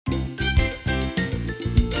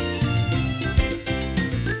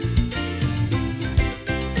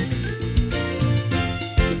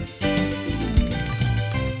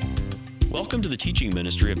teaching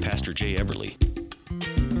ministry of Pastor Jay Eberly.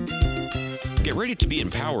 Get ready to be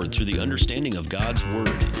empowered through the understanding of God's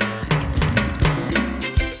Word.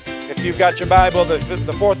 If you've got your Bible,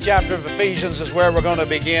 the fourth chapter of Ephesians is where we're going to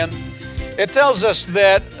begin. It tells us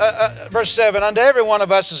that, verse 7, unto every one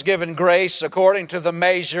of us is given grace according to the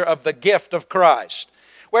measure of the gift of Christ.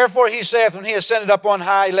 Wherefore he saith, when he ascended up on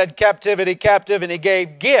high, he led captivity captive, and he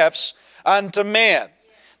gave gifts unto men.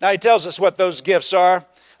 Now he tells us what those gifts are.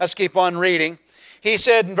 Let's keep on reading. He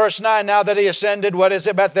said in verse 9, now that he ascended, what is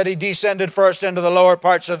it but that he descended first into the lower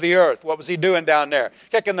parts of the earth? What was he doing down there?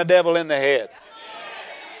 Kicking the devil in the head.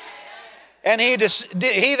 And he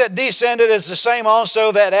that descended is the same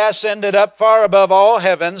also that ascended up far above all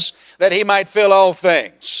heavens, that he might fill all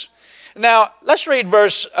things. Now, let's read we're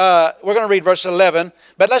going to read verse 11,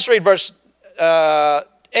 but let's read verse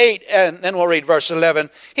 8, and then we'll read verse 11.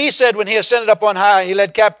 He said, when he ascended up on high, he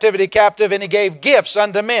led captivity captive, and he gave gifts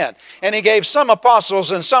unto men. And he gave some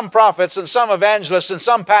apostles, and some prophets, and some evangelists, and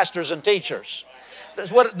some pastors and teachers.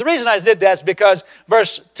 The reason I did that is because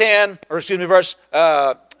verse 9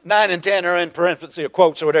 and 10 are in parentheses, or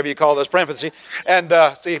quotes, or whatever you call those, parentheses. And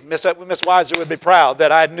see, Miss Weiser would be proud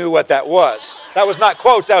that I knew what that was. That was not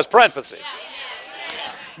quotes, that was parentheses.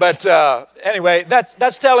 But anyway,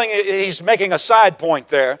 that's telling you, he's making a side point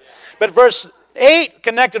there. But verse 8,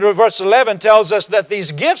 connected with verse 11, tells us that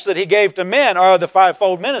these gifts that he gave to men are the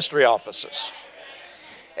fivefold ministry offices.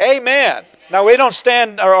 Amen. Now, we don't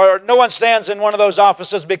stand, or no one stands in one of those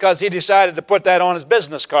offices because he decided to put that on his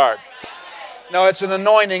business card. No, it's an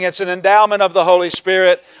anointing. It's an endowment of the Holy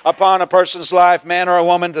Spirit upon a person's life, man or a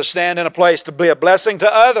woman, to stand in a place to be a blessing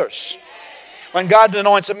to others. When God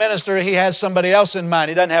anoints a minister, he has somebody else in mind.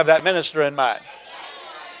 He doesn't have that minister in mind.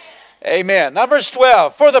 Amen. Now, verse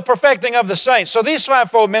 12, for the perfecting of the saints. So these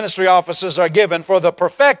fivefold ministry offices are given for the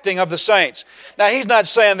perfecting of the saints. Now, he's not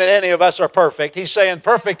saying that any of us are perfect. He's saying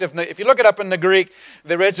perfect. If you look it up in the Greek,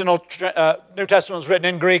 the original New Testament was written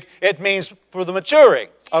in Greek. It means for the maturing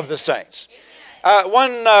of the saints.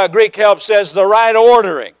 One Greek help says the right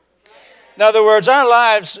ordering. In other words, our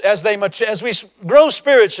lives, as we grow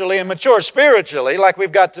spiritually and mature spiritually, like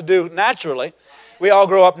we've got to do naturally, we all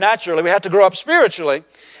grow up naturally, we have to grow up spiritually.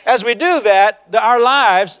 As we do that, our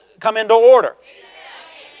lives come into order.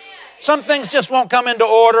 Some things just won't come into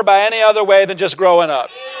order by any other way than just growing up.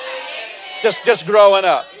 Just growing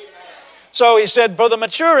up. So he said, for the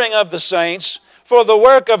maturing of the saints, for the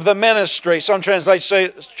work of the ministry. Some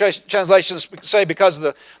translations say because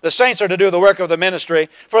the saints are to do the work of the ministry.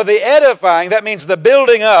 For the edifying, that means the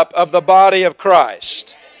building up of the body of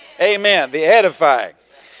Christ. Amen. The edifying.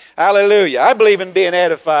 Hallelujah. I believe in being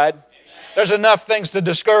edified. There's enough things to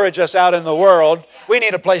discourage us out in the world. We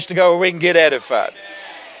need a place to go where we can get edified.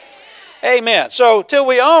 Amen. So, till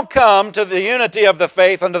we all come to the unity of the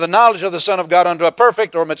faith, unto the knowledge of the Son of God, unto a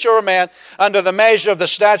perfect or mature man, unto the measure of the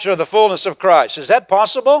stature of the fullness of Christ. Is that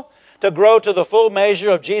possible, to grow to the full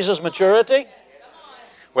measure of Jesus' maturity?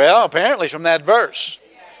 Well, apparently from that verse.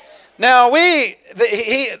 Now, that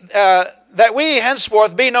we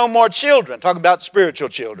henceforth be no more children. Talking about spiritual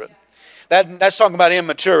children. That's talking about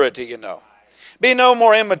immaturity, you know. Be no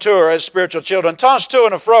more immature as spiritual children, tossed to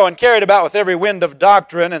and fro and carried about with every wind of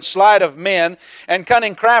doctrine and sleight of men and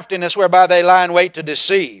cunning craftiness whereby they lie in wait to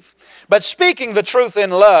deceive. But speaking the truth in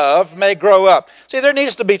love may grow up. See, there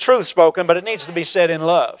needs to be truth spoken, but it needs to be said in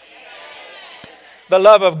love. The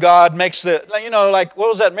love of God makes like, what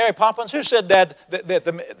was that, Mary Poppins? Who said that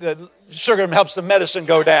the sugar helps the medicine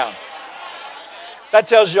go down? That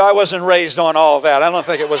tells you I wasn't raised on all that. I don't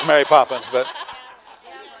think it was Mary Poppins, but...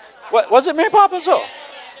 What, was it Mary Poppins? Oh,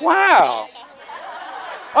 wow.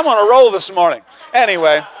 I'm on a roll this morning.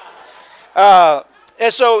 Anyway, and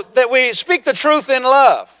so that we speak the truth in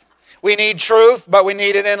love. We need truth, but we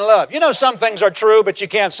need it in love. You know, some things are true, but you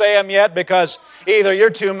can't say them yet because either you're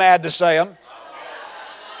too mad to say them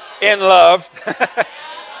in love,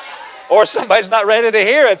 or somebody's not ready to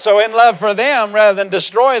hear it. So in love for them, rather than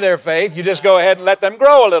destroy their faith, you just go ahead and let them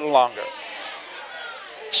grow a little longer.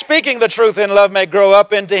 Speaking the truth in love may grow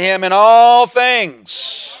up into him in all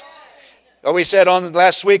things. Well,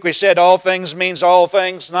 last week we said all things means all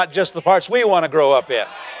things, not just the parts we want to grow up in.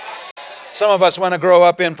 Some of us want to grow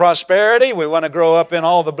up in prosperity. We want to grow up in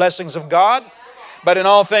all the blessings of God. But in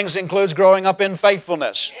all things includes growing up in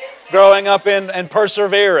faithfulness, growing up in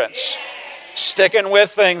perseverance, sticking with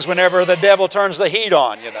things whenever the devil turns the heat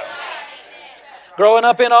on, you know. Growing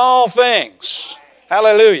up in all things.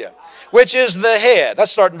 Hallelujah. Which is the head.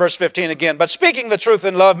 Let's start in verse 15 again. But speaking the truth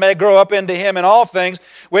in love may grow up into him in all things,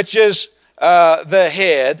 which is the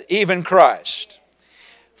head, even Christ.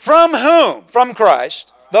 From whom? From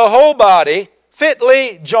Christ, the whole body,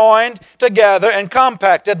 fitly joined together and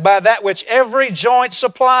compacted by that which every joint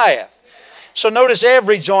supplieth. So notice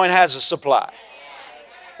every joint has a supply.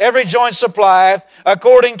 Every joint supplieth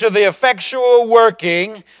according to the effectual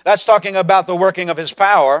working. That's talking about the working of His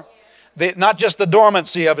power. Not just the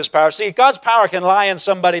dormancy of His power. See, God's power can lie in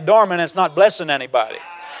somebody dormant and it's not blessing anybody.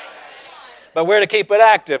 But we're to keep it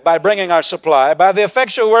active by bringing our supply. By the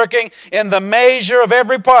effectual working in the measure of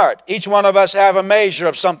every part. Each one of us have a measure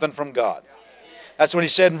of something from God. That's what He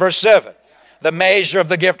said in verse 7. The measure of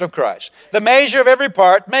the gift of Christ. The measure of every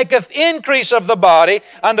part maketh increase of the body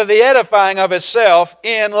unto the edifying of itself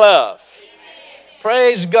in love.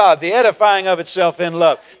 Praise God, the edifying of itself in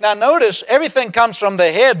love. Now notice, everything comes from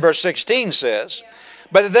the head, verse 16 says.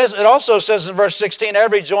 But it also says in verse 16,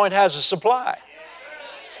 every joint has a supply.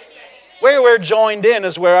 Where we're joined in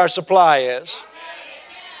is where our supply is.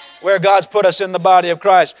 Where God's put us in the body of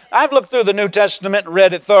Christ. I've looked through the New Testament and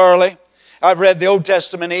read it thoroughly. I've read the Old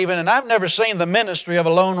Testament even, and I've never seen the ministry of a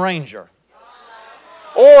Lone Ranger.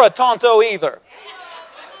 Or a Tonto either.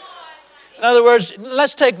 In other words,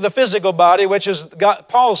 let's take the physical body, which is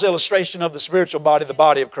Paul's illustration of the spiritual body, the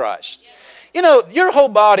body of Christ. You know, your whole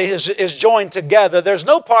body is joined together. There's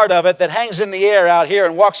no part of it that hangs in the air out here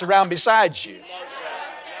and walks around beside you.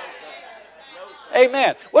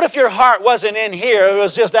 Amen. What if your heart wasn't in here, it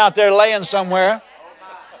was just out there laying somewhere?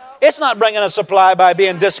 It's not bringing a supply by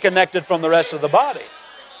being disconnected from the rest of the body.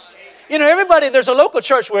 You know, there's a local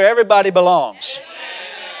church where everybody belongs.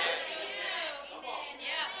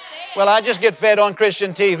 Well, I just get fed on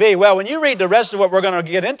Christian TV. Well, when you read the rest of what we're going to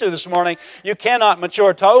get into this morning, you cannot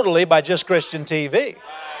mature totally by just Christian TV.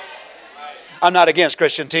 I'm not against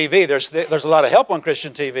Christian TV. There's a lot of help on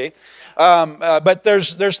Christian TV. But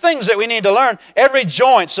there's things that we need to learn. Every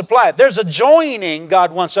joint supplied. There's a joining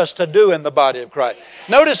God wants us to do in the body of Christ.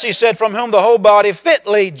 Notice He said, from whom the whole body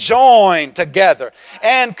fitly joined together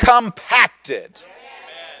and compacted.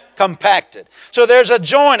 Compacted. So there's a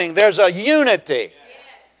joining. There's a unity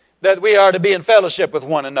that we are to be in fellowship with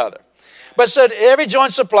one another. But said every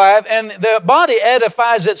joint supplied, and the body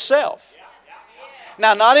edifies itself.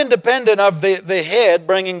 Now, not independent of the head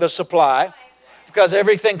bringing the supply, because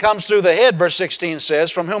everything comes through the head, verse 16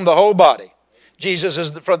 says, from whom the whole body. Jesus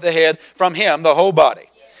is the head, from Him the whole body.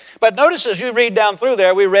 But notice as you read down through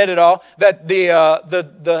there, we read it all, that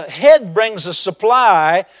the head brings the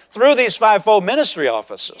supply through these fivefold ministry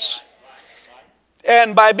offices.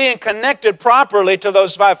 And by being connected properly to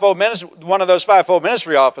those one of those fivefold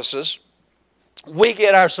ministry offices, we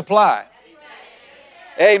get our supply.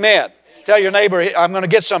 Amen. Tell your neighbor, I'm going to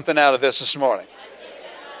get something out of this morning.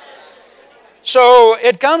 So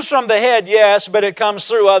it comes from the head, yes, but it comes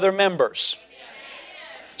through other members.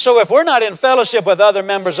 So if we're not in fellowship with other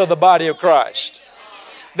members of the body of Christ,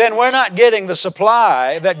 then we're not getting the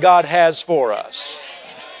supply that God has for us.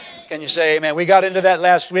 Can you say amen? We got into that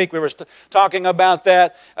last week. We were talking about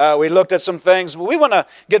that. We looked at some things. We want to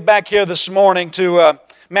get back here this morning to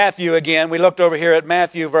Matthew again. We looked over here at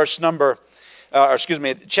Matthew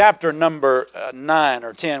chapter number 9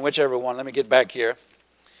 or 10, whichever one. Let me get back here.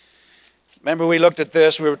 Remember we looked at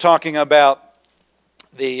this. We were talking about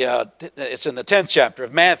it's in the 10th chapter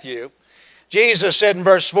of Matthew. Jesus said in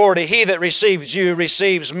verse 40, He that receives you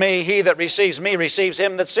receives me. He that receives me receives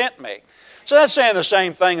Him that sent me. So that's saying the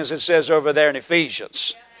same thing as it says over there in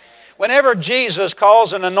Ephesians. Whenever Jesus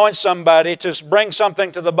calls and anoints somebody to bring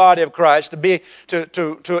something to the body of Christ,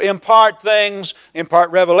 to impart things, impart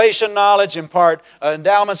revelation knowledge, impart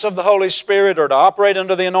endowments of the Holy Spirit, or to operate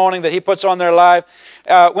under the anointing that He puts on their life,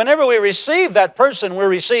 whenever we receive that person, we're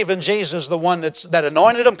receiving Jesus, the one that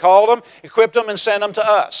anointed them, called them, equipped them, and sent them to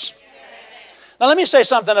us. Now let me say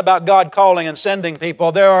something about God calling and sending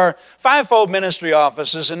people. There are fivefold ministry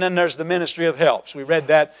offices, and then there's the ministry of helps. We read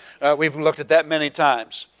that. We've looked at that many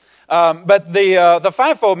times. But the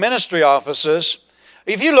fivefold ministry offices,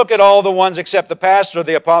 if you look at all the ones except the pastor,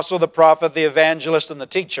 the apostle, the prophet, the evangelist, and the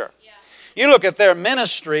teacher, you look at their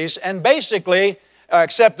ministries, and basically,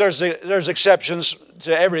 except there's exceptions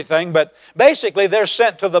to everything, but basically they're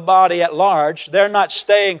sent to the body at large. They're not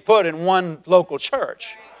staying put in one local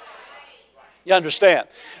church. You understand?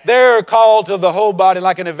 They're called to the whole body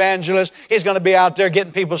like an evangelist. He's going to be out there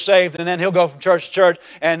getting people saved, and then he'll go from church to church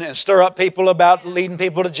and stir up people about leading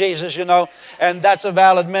people to Jesus, you know. And that's a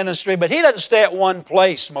valid ministry, but he doesn't stay at one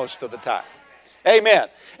place most of the time. Amen.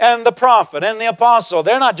 And the prophet and the apostle,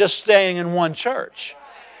 they're not just staying in one church.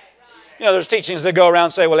 You know, there's teachings that go around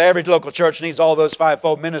and say, well, every local church needs all those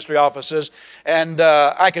fivefold ministry offices. And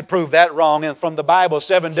I could prove that wrong. And from the Bible,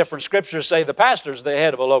 7 different scriptures say the pastor's the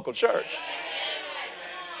head of a local church.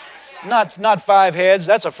 Not 5 heads.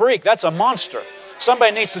 That's a freak. That's a monster.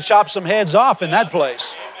 Somebody needs to chop some heads off in that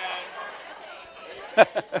place.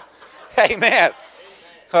 Amen.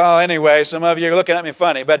 Oh, anyway, some of you are looking at me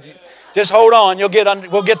funny, but just hold on.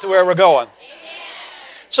 We'll get to where we're going.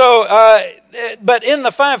 So, but in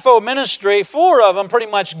the fivefold ministry, 4 of them pretty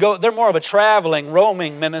much go, they're more of a traveling,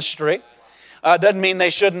 roaming ministry. Doesn't mean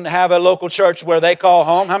they shouldn't have a local church where they call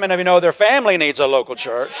home. How many of you know their family needs a local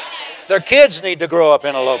church? Their kids need to grow up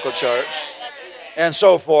in a local church and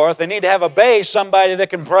so forth. They need to have a base, somebody that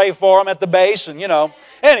can pray for them at the base and,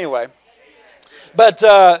 anyway. But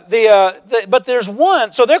but there's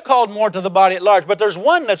one, so they're called more to the body at large, but there's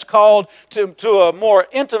one that's called to a more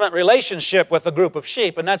intimate relationship with a group of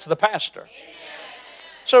sheep, and that's the pastor.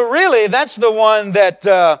 So really, that's the one that,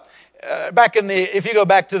 if you go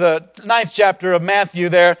back to the 9th chapter of Matthew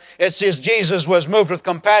there, it says Jesus was moved with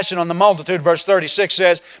compassion on the multitude, verse 36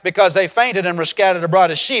 says, because they fainted and were scattered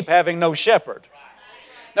abroad as sheep having no shepherd.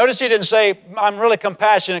 Notice he didn't say, I'm really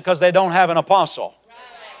compassionate because they don't have an apostle.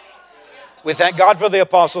 We thank God for the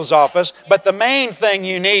apostle's office, but the main thing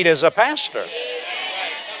you need is a pastor.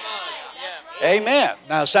 Amen.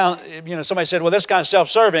 Now, somebody said, well, this kind of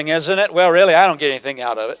self-serving, isn't it? Well, really, I don't get anything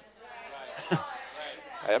out of it.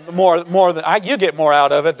 more than you get more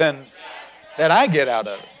out of it than I get out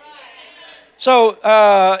of it. So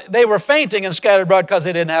they were fainting and scattered abroad because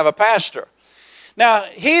they didn't have a pastor. Now,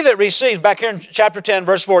 he that receives, back here in chapter 10,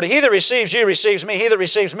 verse 40, he that receives you receives me, he that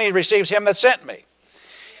receives me receives him that sent me.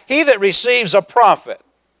 He that receives a prophet,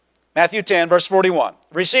 Matthew 10, verse 41,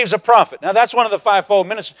 receives a prophet. Now, that's one of the fivefold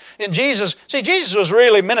ministries. In Jesus was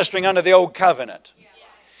really ministering under the old covenant.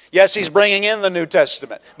 Yes, he's bringing in the New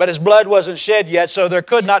Testament, but his blood wasn't shed yet, so there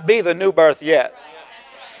could not be the new birth yet.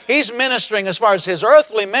 He's ministering as far as his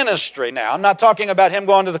earthly ministry now. I'm not talking about him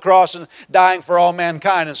going to the cross and dying for all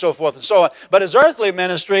mankind and so forth and so on, but his earthly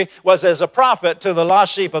ministry was as a prophet to the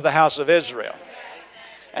lost sheep of the house of Israel.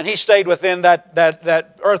 And he stayed within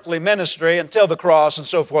that earthly ministry until the cross and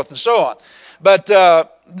so forth and so on. But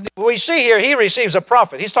we see here he receives a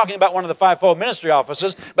prophet. He's talking about one of the fivefold ministry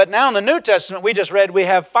offices. But now in the New Testament, we just read we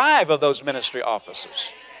have 5 of those ministry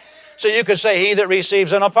offices. So you could say he that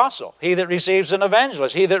receives an apostle, he that receives an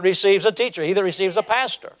evangelist, he that receives a teacher, he that receives a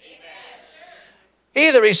pastor. He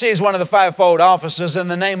that receives one of the fivefold offices in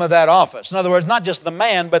the name of that office. In other words, not just the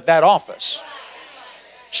man, but that office.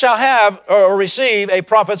 Shall have or receive a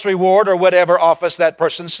prophet's reward or whatever office that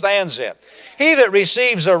person stands in. He that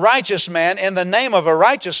receives a righteous man in the name of a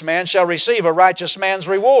righteous man shall receive a righteous man's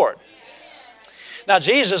reward. Now,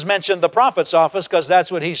 Jesus mentioned the prophet's office because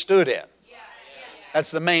that's what he stood in.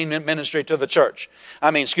 That's the main ministry to the church.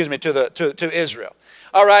 To Israel.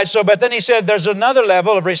 All right, but then he said there's another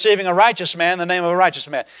level of receiving a righteous man in the name of a righteous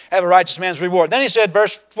man. Have a righteous man's reward. Then he said,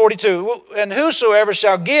 verse 42, and whosoever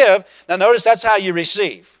shall give. Now notice that's how you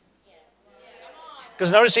receive.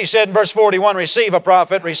 Because notice he said in verse 41, receive a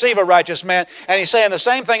prophet, receive a righteous man. And he's saying the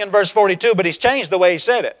same thing in verse 42, but he's changed the way he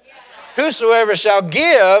said it. Whosoever shall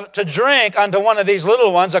give to drink unto one of these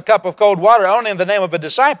little ones a cup of cold water only in the name of a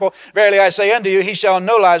disciple, verily I say unto you, he shall in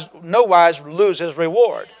no wise lose his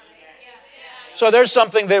reward. So there's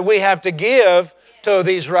something that we have to give to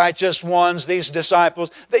these righteous ones, these disciples,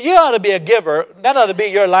 that you ought to be a giver. That ought to be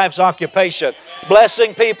your life's occupation.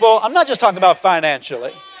 Blessing people. I'm not just talking about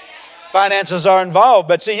financially. Finances are involved,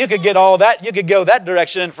 but see, you could get all that. You could go that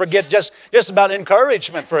direction and forget just about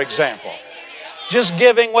encouragement, for example. Just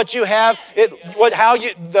giving what you have,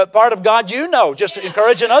 the part of God you know, just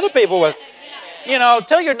encouraging other people with.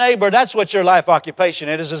 Tell your neighbor that's what your life occupation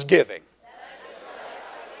is giving.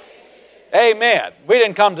 Amen. We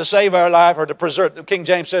didn't come to save our life or to preserve. King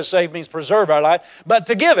James says save means preserve our life, but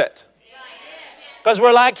to give it. Because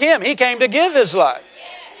we're like him. He came to give his life.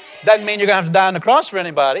 Doesn't mean you're going to have to die on the cross for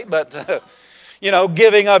anybody, but,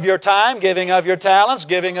 giving of your time, giving of your talents,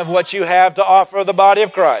 giving of what you have to offer the body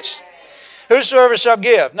of Christ. Whosoever shall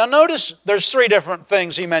give. Now notice there's 3 different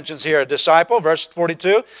things he mentions here. A disciple, verse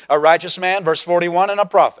 42, a righteous man, verse 41, and a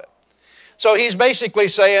prophet. So he's basically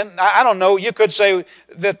saying, I don't know, you could say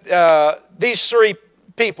that these 3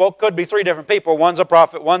 people could be 3 different people. One's a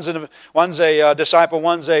prophet, one's a disciple,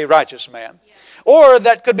 one's a righteous man. Or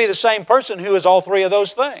that could be the same person who is all 3 of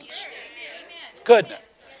those things. Couldn't it?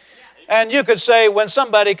 And you could say when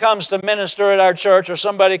somebody comes to minister at our church or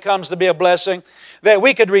somebody comes to be a blessing, that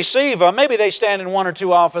we could receive them. Maybe they stand in 1 or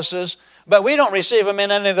 2 offices, but we don't receive them in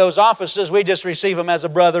any of those offices. We just receive them as a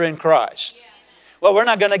brother in Christ. Well, we're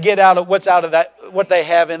not going to get out of what they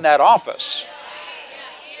have in that office.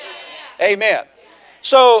 Amen.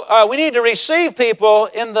 So we need to receive people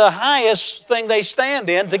in the highest thing they stand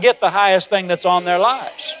in to get the highest thing that's on their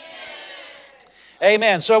lives.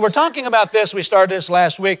 Amen. So we're talking about this. We started this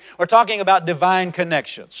last week. We're talking about divine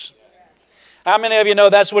connections. How many of you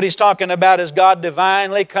know that's what he's talking about, is God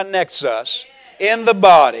divinely connects us in the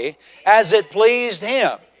body as it pleased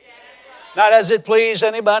Him. Not as it pleased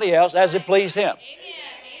anybody else, as it pleased Him.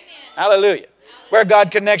 Hallelujah. Where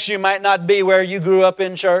God connects you might not be where you grew up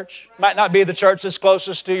in church. Might not be the church that's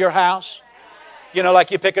closest to your house. You know,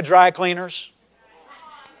 like you pick a dry cleaners.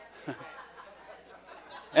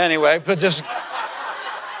 Anyway, but just...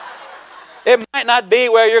 It might not be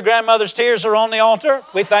where your grandmother's tears are on the altar.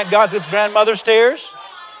 We thank God for grandmother's tears.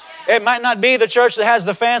 It might not be the church that has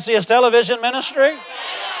the fanciest television ministry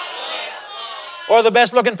or the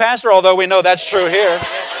best looking pastor, although we know that's true here.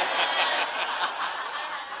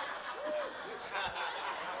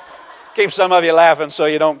 Keep some of you laughing so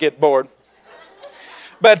you don't get bored.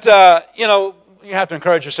 But, you know, you have to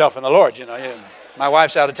encourage yourself in the Lord. You know, my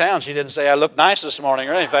wife's out of town. She didn't say I look nice this morning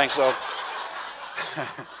or anything, so...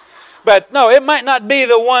 But no, it might not be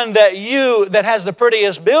the one that has the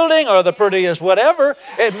prettiest building or the prettiest whatever.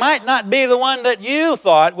 It might not be the one that you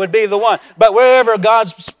thought would be the one. But wherever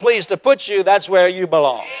God's pleased to put you, that's where you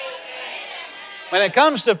belong. When it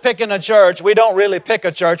comes to picking a church, we don't really pick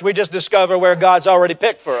a church. We just discover where God's already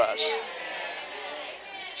picked for us.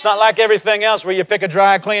 It's not like everything else where you pick a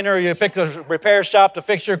dry cleaner or you pick a repair shop to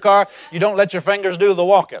fix your car. You don't let your fingers do the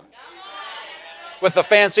walking. With the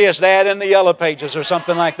fanciest ad in the yellow pages or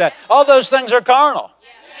something like that. All those things are carnal.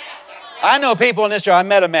 I know people in this church. I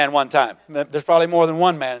met a man one time. There's probably more than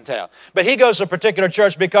one man in town. But he goes to a particular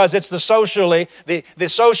church because it's the socially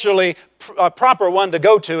proper one to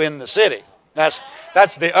go to in the city. That's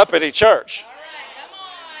the uppity church.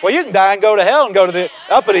 Well, you can die and go to hell and go to the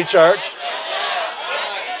uppity church.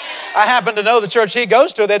 I happen to know the church he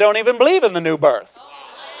goes to, they don't even believe in the new birth.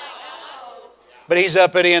 But he's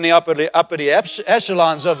uppity in the uppity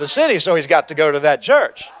echelons of the city, so he's got to go to that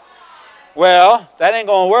church. Well, that ain't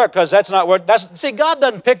going to work because that's not what... See, God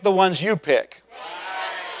doesn't pick the ones you pick.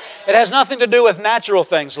 It has nothing to do with natural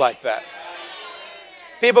things like that.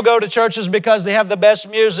 People go to churches because they have the best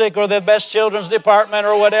music or the best children's department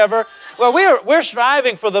or whatever. Well, we're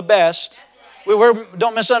striving for the best.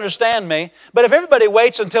 Don't misunderstand me. But if everybody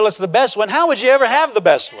waits until it's the best one, how would you ever have the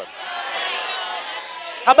best one?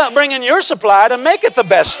 How about bringing your supply to make it the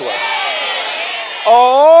best one?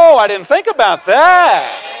 Oh, I didn't think about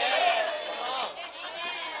that.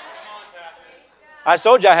 I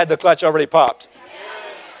told you I had the clutch already popped.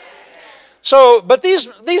 So, but these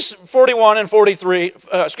 41 and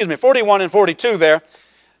 42 there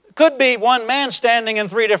could be one man standing in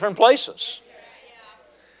three different places.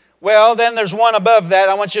 Well, then there's one above that.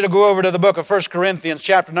 I want you to go over to the book of 1 Corinthians,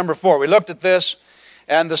 chapter number 4. We looked at this.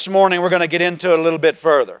 And this morning we're going to get into it a little bit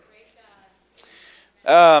further.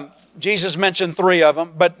 Jesus mentioned three of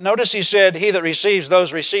them, but notice he said, he that receives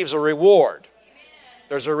those receives a reward.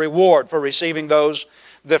 There's a reward for receiving those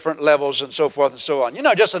different levels and so forth and so on. You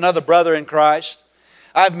know, just another brother in Christ.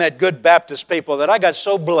 I've met good Baptist people that I got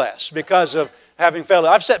so blessed because of having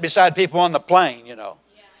fellowship. I've sat beside people on the plane, you know.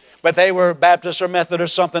 But they were Baptist or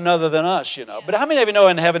Methodist, something other than us, you know. But how many of you know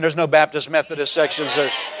in heaven there's no Baptist, Methodist sections?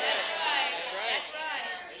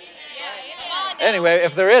 Anyway,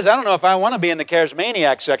 if there is, I don't know if I want to be in the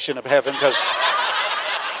charismaniac section of heaven because...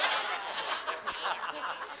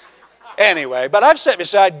 Anyway, but I've sat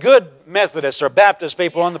beside good Methodist or Baptist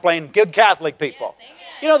people on the plane, good Catholic people.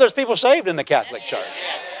 You know, there's people saved in the Catholic Church.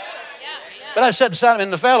 But I've sat beside them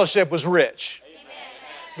and the fellowship was rich.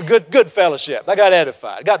 The good fellowship. I got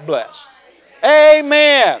edified, got blessed.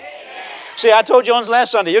 Amen. See, I told you on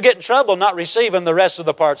last Sunday, you'll get in trouble not receiving the rest of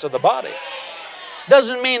the parts of the body.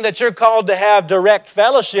 Doesn't mean that you're called to have direct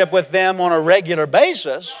fellowship with them on a regular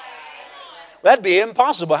basis. That'd be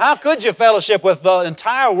impossible. How could you fellowship with the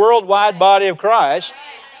entire worldwide body of Christ,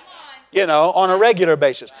 you know, on a regular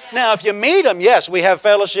basis? Now, if you meet them, yes, we have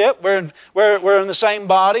fellowship. We're in the same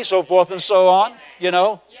body, so forth and so on, you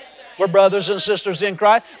know. We're brothers and sisters in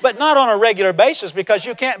Christ, but not on a regular basis because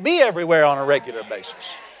you can't be everywhere on a regular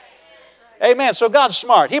basis. Amen. So God's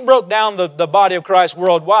smart. He broke down the body of Christ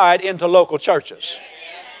worldwide into local churches.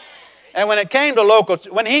 And when it came to local,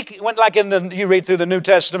 when he went like you read through the New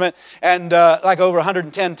Testament and like over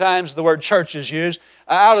 110 times the word church is used.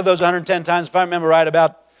 Out of those 110 times, if I remember right,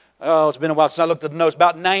 it's been a while since I looked at the notes,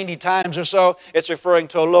 about 90 times or so, it's referring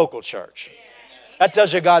to a local church. That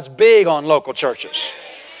tells you God's big on local churches.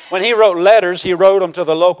 When he wrote letters, he wrote them to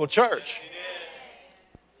the local church.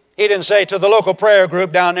 He didn't say to the local prayer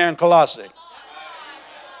group down there in Colossae,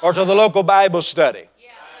 or to the local Bible study,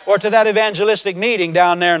 or to that evangelistic meeting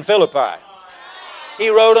down there in Philippi. He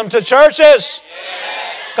wrote them to churches.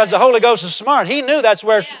 Because the Holy Ghost is smart. He knew that's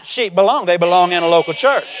where sheep belong. They belong in a local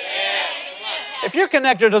church. If you're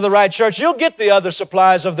connected to the right church, you'll get the other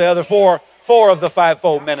supplies of the other four of the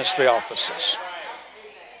fivefold ministry offices.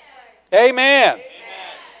 Amen.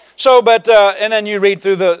 So, and then you read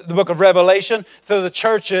through the book of Revelation, through the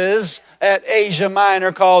churches at Asia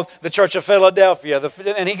Minor called the Church of Philadelphia.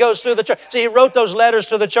 And he goes through the church. See, he wrote those letters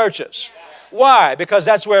to the churches. Why? Because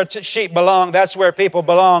that's where sheep belong. That's where people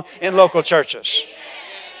belong in local churches.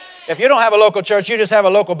 If you don't have a local church, you just have a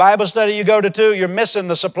local Bible study you go to, you're missing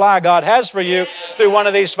the supply God has for you through one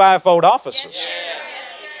of these fivefold offices.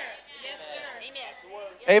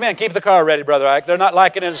 Amen. Keep the car ready, Brother Ike. They're not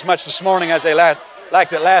liking it as much this morning as they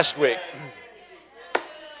liked it last week.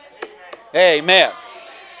 Amen.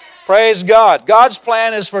 Praise God. God's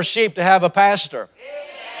plan is for sheep to have a pastor.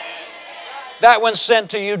 That one's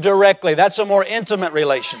sent to you directly. That's a more intimate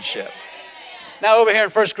relationship. Now over here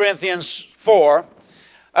in 1 Corinthians 4,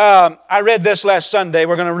 I read this last Sunday.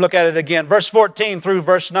 We're going to look at it again. Verse 14 through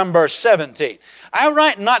verse number 17. I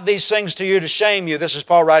write not these things to you to shame you. This is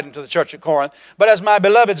Paul writing to the church at Corinth. But as my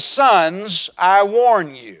beloved sons, I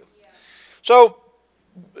warn you. So,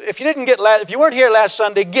 if you weren't here last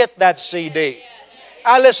Sunday, get that CD.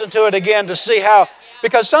 I listened to it again to see how,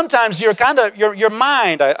 because sometimes your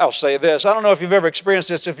mind, I'll say this, I don't know if you've ever experienced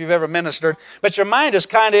this, if you've ever ministered, but your mind is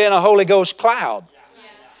kind of in a Holy Ghost cloud.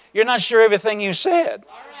 You're not sure everything you said.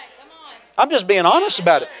 I'm just being honest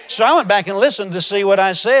about it. So I went back and listened to see what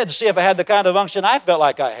I said, to see if I had the kind of unction I felt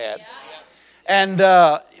like I had. And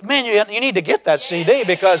man, you need to get that CD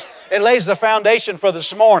because it lays the foundation for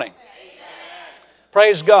this morning.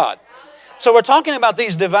 Praise God. So we're talking about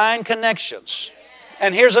these divine connections.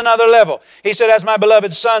 And here's another level. He said, as my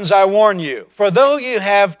beloved sons, I warn you, for though you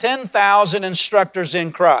have 10,000 instructors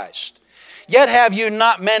in Christ, yet have you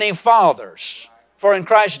not many fathers. For in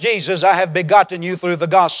Christ Jesus I have begotten you through the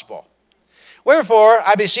gospel. Wherefore,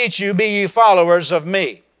 I beseech you, be ye followers of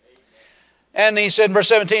me. And he said in verse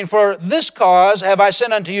 17, for this cause have I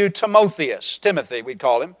sent unto you Timothy we'd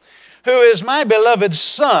call him, who is my beloved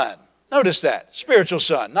son. Notice that, spiritual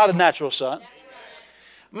son, not a natural son.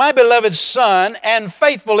 My beloved son, and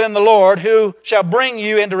faithful in the Lord, who shall bring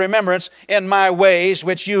you into remembrance in my ways,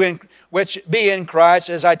 which be in Christ,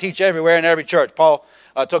 as I teach everywhere in every church. Paul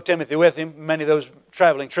took Timothy with him, many of those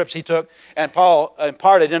traveling trips he took, and Paul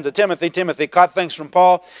imparted into Timothy. Timothy caught things from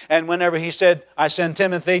Paul, and whenever he said, I send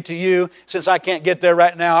Timothy to you, since I can't get there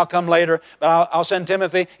right now, I'll come later, but I'll send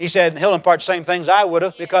Timothy. He said, he'll impart the same things I would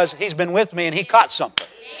have, because he's been with me and he caught something.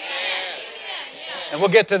 And we'll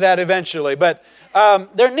get to that eventually, but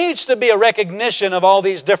there needs to be a recognition of all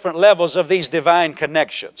these different levels of these divine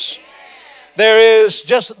connections. There is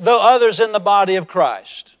just the others in the body of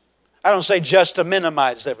Christ. I don't say just to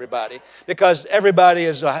minimize everybody, because everybody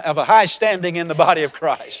is of a high standing in the body of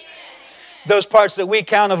Christ. Those parts that we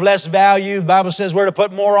count of less value, the Bible says we're to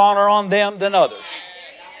put more honor on them than others.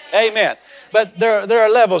 Amen. But there are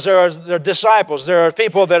levels. There are disciples. There are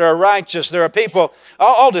people that are righteous. There are people,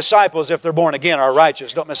 all disciples, if they're born again, are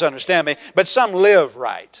righteous. Don't misunderstand me. But some live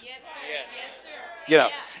right. Yes, sir. Yes, sir. You know.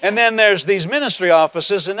 And then there's these ministry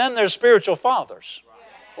offices, and then there's spiritual fathers.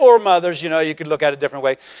 Or mothers, you could look at it a different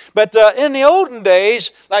way. But in the olden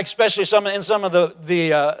days, like especially in some of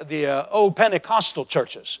the old Pentecostal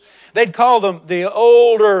churches, they'd call them the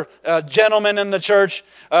older gentlemen in the church,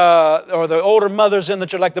 or the older mothers in the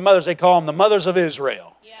church, like the mothers, they call them the mothers of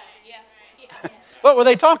Israel. Yeah. What were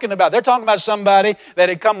they talking about? They're talking about somebody that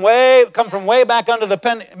had come from way back under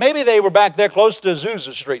the maybe they were back there close to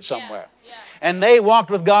Azusa Street somewhere. Yeah. And they walked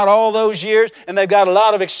with God all those years, and they've got a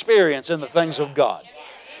lot of experience in the things of God.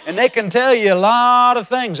 And they can tell you a lot of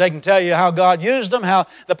things. They can tell you how God used them, how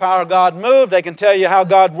the power of God moved. They can tell you how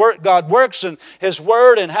God works and His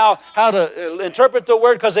Word, and how to interpret the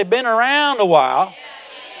Word, because they've been around a while.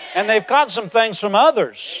 And they've caught some things from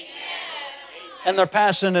others. And they're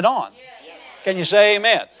passing it on. Can you say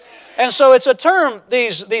amen? And so it's a term,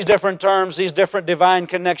 these different terms, these different divine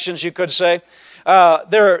connections, you could say.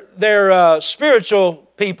 They're spiritual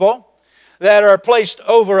people that are placed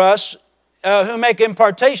over us, who make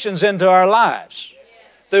impartations into our lives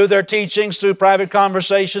through their teachings, through private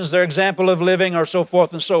conversations, their example of living, or so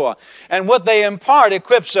forth and so on. And what they impart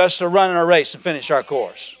equips us to run in a race and finish our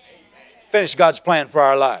course. Finish God's plan for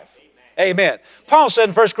our life. Amen. Paul said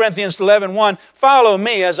in 1 Corinthians 11:1, follow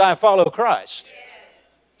me as I follow Christ.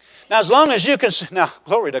 Now, as long as you can... Now,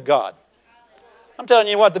 glory to God. I'm telling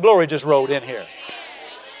you what, the glory just rolled in here.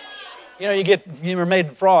 You were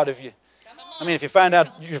made fraud if you... if you find out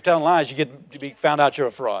you're telling lies, you be found out you're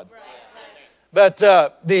a fraud. But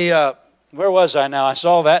where was I now? I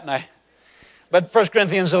saw that, But 1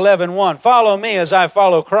 Corinthians 11:1, follow me as I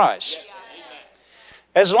follow Christ.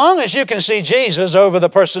 As long as you can see Jesus over the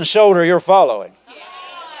person's shoulder you're following,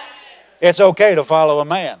 it's okay to follow a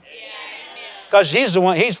man. Because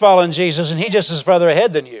he's following Jesus and he just is further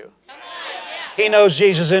ahead than you. He knows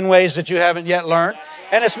Jesus in ways that you haven't yet learned.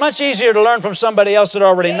 And it's much easier to learn from somebody else that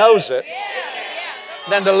already knows it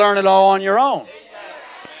than to learn it all on your own.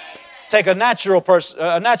 Take a natural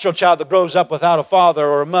child that grows up without a father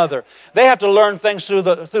or a mother. They have to learn things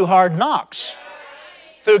through hard knocks,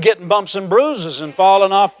 through getting bumps and bruises and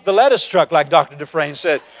falling off the lettuce truck, like Dr. Dufresne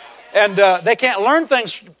said. And they can't learn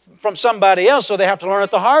things from somebody else, so they have to learn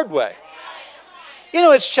it the hard way. You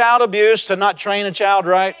know, it's child abuse to not train a child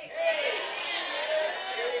right.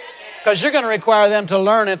 Because you're going to require them to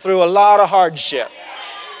learn it through a lot of hardship.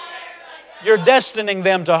 You're destining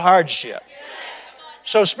them to hardship.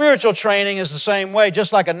 So spiritual training is the same way,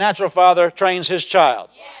 just like a natural father trains his child.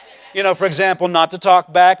 You know, for example, not to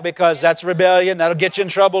talk back because that's rebellion. That'll get you in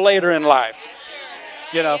trouble later in life.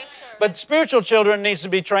 You know, but spiritual children needs to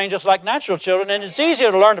be trained just like natural children, and it's easier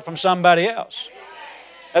to learn it from somebody else.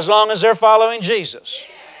 As long as they're following Jesus.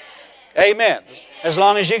 Amen. As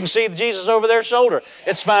long as you can see Jesus over their shoulder,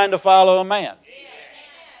 it's fine to follow a man.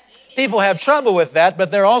 People have trouble with that, but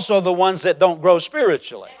they're also the ones that don't grow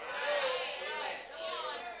spiritually.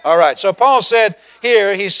 All right, so Paul said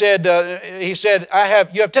here, he said,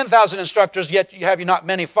 you have 10,000 instructors, yet you have not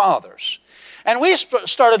many fathers. And we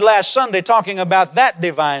started last Sunday talking about that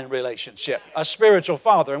divine relationship, a spiritual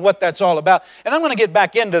father, and what that's all about. And I'm going to get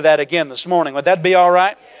back into that again this morning. Would that be all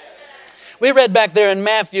right? We read back there in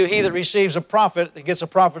Matthew, he that receives a prophet gets a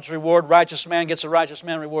prophet's reward, righteous man gets a righteous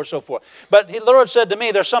man reward, so forth. But the Lord said to me,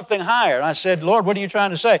 there's something higher. And I said, Lord, what are you trying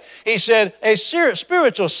to say? He said, a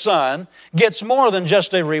spiritual son gets more than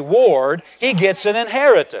just a reward, he gets an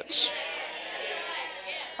inheritance.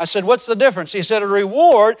 I said, what's the difference? He said, a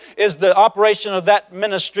reward is the operation of that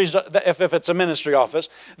ministry's, if it's a ministry office,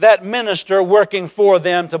 that minister working for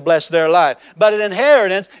them to bless their life. But an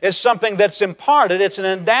inheritance is something that's imparted. It's an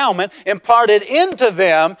endowment imparted into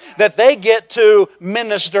them that they get to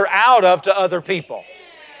minister out of to other people.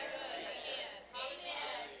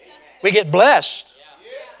 We get blessed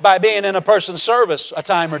by being in a person's service a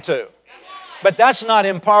time or two. But that's not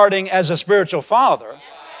imparting as a spiritual father.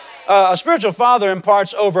 A spiritual father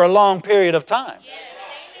imparts over a long period of time.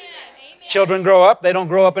 Children grow up. They don't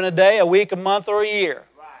grow up in a day, a week, a month, or a year.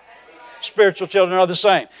 Spiritual children are the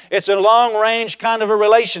same. It's a long-range kind of a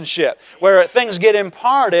relationship where things get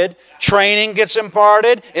imparted, training gets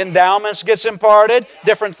imparted, endowments gets imparted,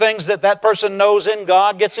 different things that person knows in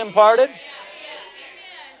God gets imparted.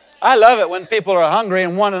 I love it when people are hungry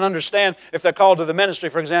and want to understand, if they're called to the ministry,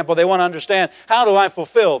 for example, they want to understand, how do I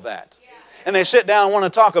fulfill that? And they sit down and want to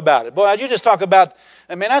talk about it. Boy, you just talk about,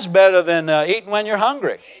 that's better than eating when you're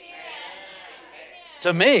hungry.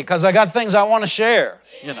 To me, because I got things I want to share,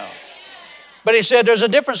 But he said there's a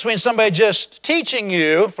difference between somebody just teaching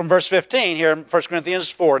you, from verse 15 here in 1 Corinthians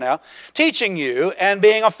 4 now, teaching you and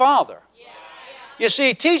being a father. You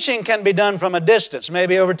see, teaching can be done from a distance,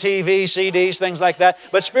 maybe over TV, CDs, things like that,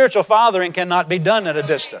 but spiritual fathering cannot be done at a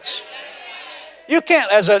distance. You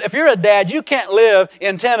can't, if you're a dad, you can't live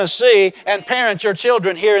in Tennessee and parent your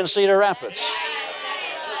children here in Cedar Rapids.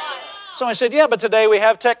 So I said, yeah, but today we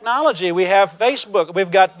have technology. We have Facebook.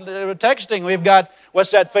 We've got texting. We've got,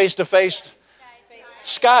 what's that face-to-face?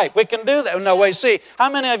 Skype. We can do that. No, wait, see, how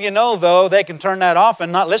many of you know, though, they can turn that off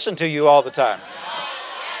and not listen to you all the time?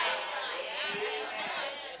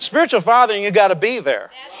 Spiritual fathering, you got to be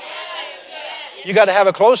there. You got to have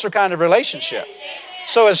a closer kind of relationship.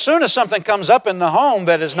 So as soon as something comes up in the home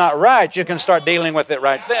that is not right, you can start dealing with it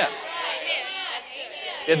right then.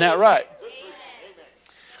 Isn't that right?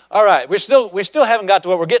 All right, we still haven't got to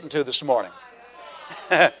what we're getting to this morning.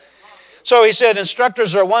 So he said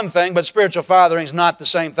instructors are one thing, but spiritual fathering is not the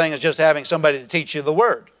same thing as just having somebody to teach you the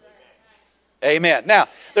Word. Amen. Now,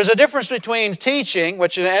 there's a difference between teaching,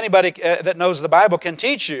 which anybody that knows the Bible can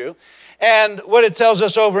teach you, and what it tells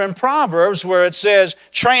us over in Proverbs, where it says,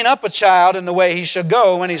 train up a child in the way he should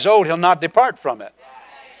go. When he's old, he'll not depart from it.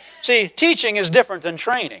 See, teaching is different than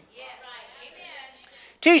training.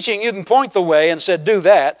 Teaching, you can point the way and say, do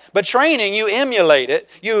that. But training, you emulate it.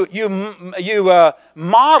 You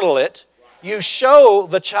model it. You show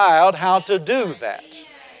the child how to do that.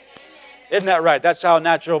 Isn't that right? That's how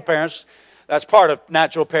natural parents, that's part of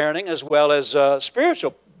natural parenting as well as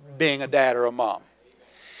spiritual being a dad or a mom.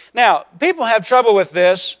 Now, people have trouble with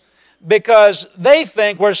this because they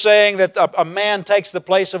think we're saying that a man takes the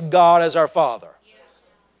place of God as our father.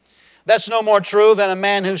 That's no more true than a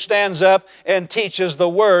man who stands up and teaches the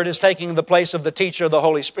Word is taking the place of the teacher of the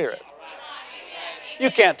Holy Spirit. You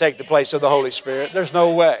can't take the place of the Holy Spirit. There's no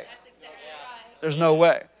way. There's no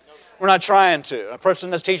way. We're not trying to. A person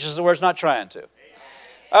that teaches the Word is not trying to.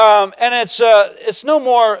 And it's no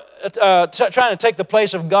more trying to take the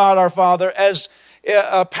place of God our Father as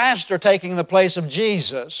a pastor taking the place of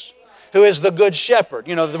Jesus, who is the good shepherd.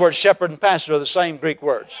 You know, the word shepherd and pastor are the same Greek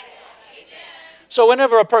words. So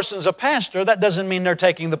whenever a person's a pastor, that doesn't mean they're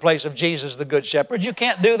taking the place of Jesus, the good shepherd. You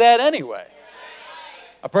can't do that anyway.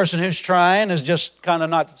 A person who's trying is just kind of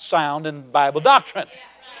not sound in Bible doctrine.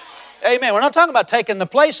 Amen. We're not talking about taking the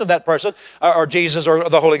place of that person, or Jesus, or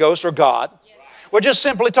the Holy Ghost, or God. We're just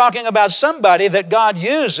simply talking about somebody that God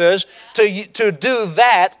uses to do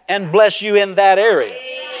that and bless you in that area.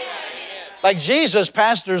 Like Jesus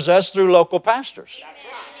pastors us through local pastors.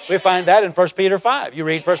 We find that in 1 Peter 5. You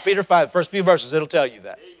read 1 Peter 5, first few verses, it'll tell you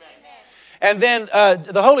that. And then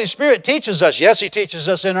the Holy Spirit teaches us. Yes, He teaches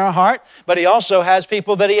us in our heart, but He also has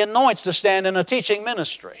people that He anoints to stand in a teaching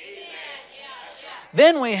ministry.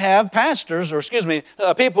 Then we have pastors,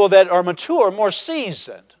 people that are mature, more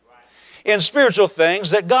seasoned in spiritual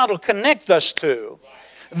things that God will connect us to,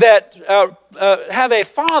 that have a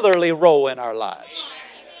fatherly role in our lives.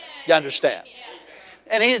 You understand?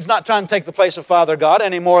 And He's not trying to take the place of Father God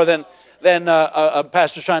any more than a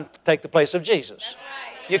pastor's trying to take the place of Jesus.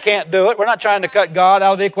 You can't do it. We're not trying to cut God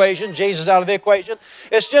out of the equation, Jesus out of the equation.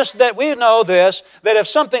 It's just that we know this, that if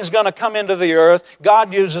something's going to come into the earth,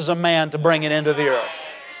 God uses a man to bring it into the earth.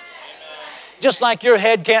 Just like your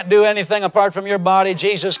head can't do anything apart from your body,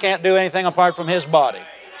 Jesus can't do anything apart from His body.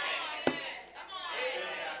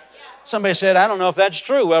 Somebody said, I don't know if that's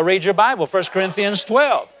true. Well, read your Bible, 1 Corinthians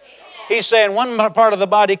 12. He's saying one part of the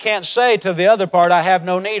body can't say to the other part, I have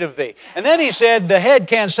no need of thee. And then He said the head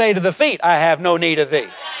can't say to the feet, I have no need of thee.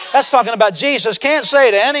 That's talking about Jesus can't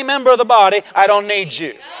say to any member of the body, I don't need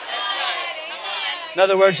you. In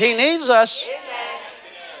other words, He needs us.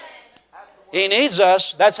 He needs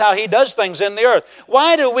us. That's how He does things in the earth.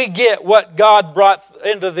 Why do we get what God brought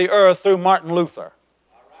into the earth through Martin Luther?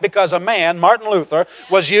 Because a man, Martin Luther,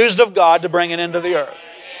 was used of God to bring it into the earth.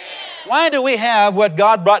 Why do we have what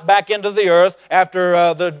God brought back into the earth after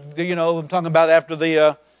I'm talking about after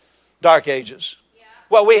the Dark Ages?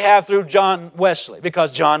 What we have through John Wesley,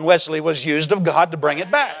 because John Wesley was used of God to bring it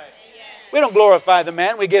back. We don't glorify the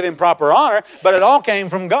man, we give him proper honor, but it all came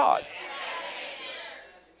from God.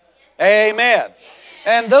 Amen.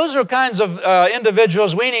 And those are kinds of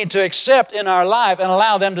individuals we need to accept in our life and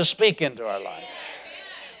allow them to speak into our life.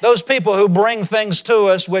 Those people who bring things to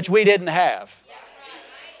us which we didn't have.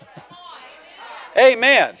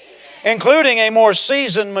 Amen. Including a more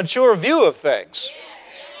seasoned, mature view of things.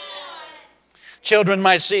 Children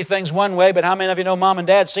might see things one way, but how many of you know mom and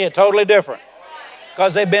dad see it totally different?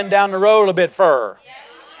 Because they've been down the road a bit further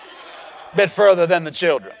than the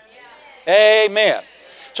children. Amen.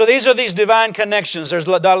 So these are these divine connections. There's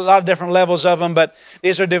a lot of different levels of them, but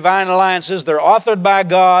these are divine alliances. They're authored by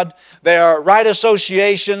God. They are right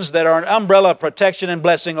associations that are an umbrella of protection and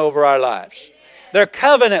blessing over our lives. They're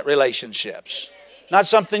covenant relationships, not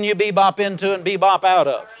something you bebop into and bebop out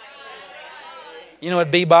of. You know what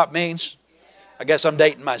bebop means? I guess I'm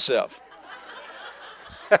dating myself.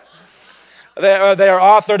 They are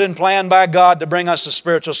authored and planned by God to bring us a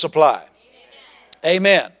spiritual supply.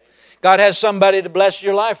 Amen. God has somebody to bless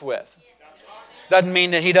your life with. Doesn't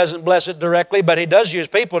mean that He doesn't bless it directly, but He does use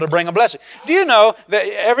people to bring a blessing. Do you know that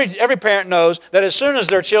every parent knows that as soon as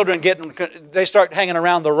their children they start hanging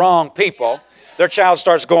around the wrong people, their child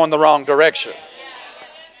starts going the wrong direction.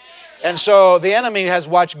 And so the enemy has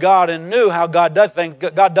watched God and knew how God does things.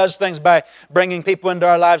 God does things by bringing people into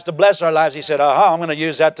our lives to bless our lives. He said, I'm going to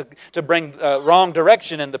use that to bring wrong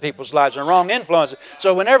direction into people's lives and wrong influences.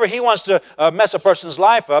 So whenever he wants to mess a person's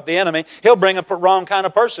life up, the enemy, he'll bring a wrong kind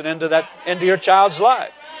of person into your child's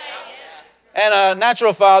life. And a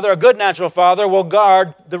good natural father will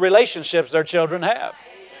guard the relationships their children have.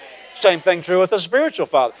 Same thing true with a spiritual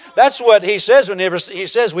father. That's what he says whenever he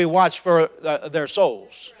says we watch for their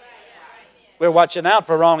souls. We're watching out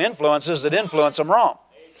for wrong influences that influence them wrong.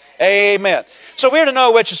 Amen. So we're to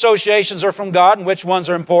know which associations are from God and which ones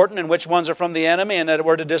are important and which ones are from the enemy, and that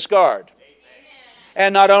we're to discard.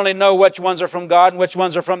 And not only know which ones are from God and which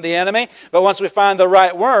ones are from the enemy, but once we find the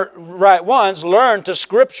right ones, learn to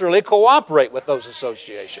scripturally cooperate with those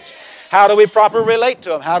associations. How do we properly relate to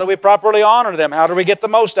them? How do we properly honor them? How do we get the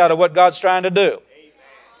most out of what God's trying to do?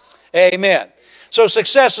 Amen. So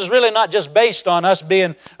success is really not just based on us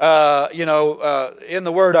being, in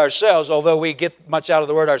the Word ourselves, although we get much out of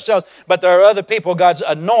the Word ourselves, but there are other people God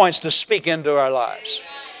anoints to speak into our lives.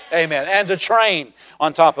 Amen. And to train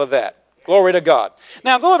on top of that. Glory to God.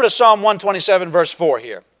 Now go over to Psalm 127 verse 4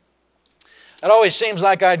 here. It always seems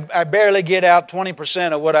like I barely get out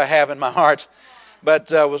 20% of what I have in my heart. But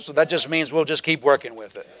so that just means we'll just keep working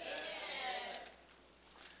with it.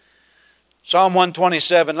 Psalm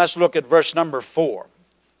 127, let's look at verse number 4.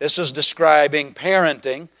 This is describing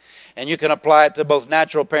parenting, and you can apply it to both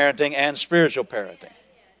natural parenting and spiritual parenting.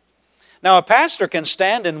 Now, a pastor can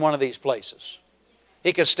stand in one of these places.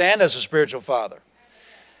 He can stand as a spiritual father.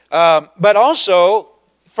 But also,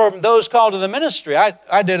 from those called to the ministry,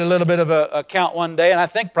 I did a little bit of a count one day, and I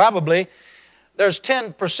think probably there's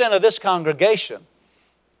 10% of this congregation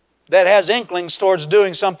that has inklings towards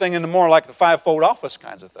doing something in the more like the fivefold office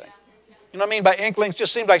kinds of thing. You know what I mean by inklings?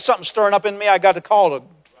 Just seems like something stirring up in me. I got a call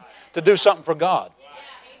to do something for God.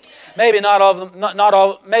 Maybe not all of them.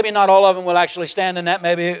 Maybe not all of them will actually stand in that.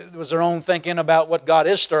 Maybe it was their own thinking about what God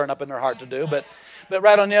is stirring up in their heart to do. But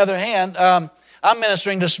right on the other hand, I'm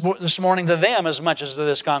ministering this morning to them as much as to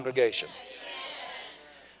this congregation.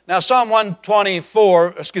 Now, Psalm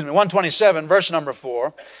 127, verse number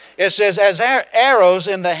 4, it says, "As arrows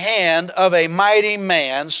in the hand of a mighty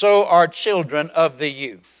man, so are children of the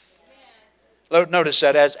youth." Notice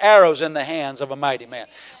that, as arrows in the hands of a mighty man.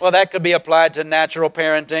 Well, that could be applied to natural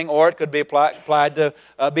parenting, or it could be applied to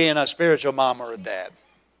being a spiritual mom or a dad.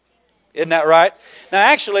 Isn't that right? Now,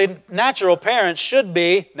 actually, natural parents should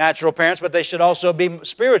be natural parents, but they should also be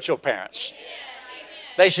spiritual parents.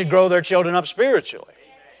 They should grow their children up spiritually.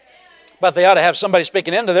 But they ought to have somebody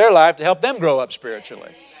speaking into their life to help them grow up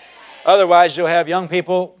spiritually. Otherwise, you'll have young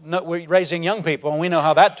people raising young people, and we know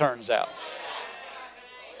how that turns out.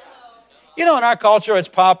 You know, in our culture, it's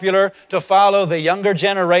popular to follow the younger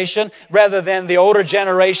generation rather than the older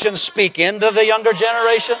generation speak into the younger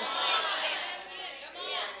generation.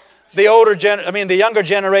 The younger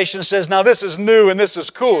generation says, now this is new and this is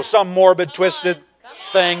cool. Some morbid, twisted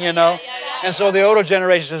thing, you know. And so the older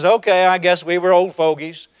generation says, okay, I guess we were old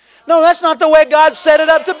fogies. No, that's not the way God set it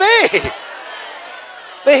up to be.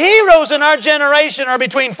 The heroes in our generation are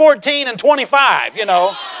between 14 and 25, you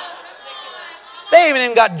know. They haven't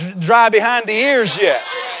even got dry behind the ears yet.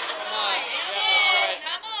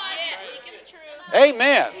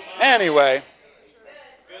 Amen. Anyway,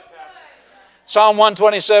 Psalm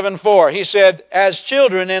 127:4, he said, as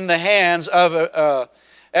arrows in the hands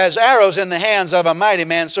of a mighty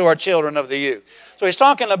man, so are children of the youth. So he's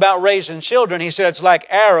talking about raising children. He said it's like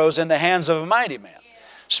arrows in the hands of a mighty man.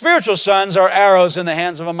 Spiritual sons are arrows in the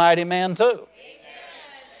hands of a mighty man too.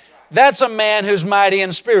 That's a man who's mighty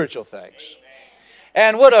in spiritual things.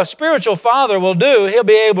 And what a spiritual father will do, he'll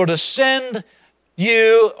be able to send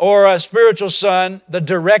you or a spiritual son the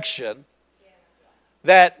direction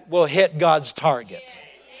that will hit God's target.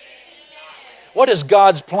 What is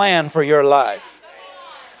God's plan for your life?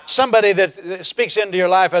 Somebody that speaks into your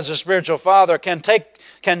life as a spiritual father can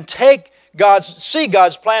see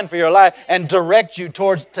God's plan for your life and direct you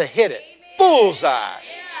towards to hit it. Bullseye.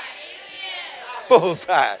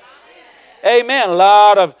 Bullseye. Amen. A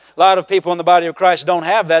lot of people in the body of Christ don't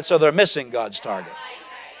have that, so they're missing God's target.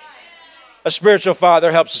 A spiritual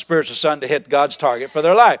father helps a spiritual son to hit God's target for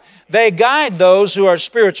their life. They guide those who are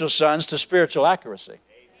spiritual sons to spiritual accuracy.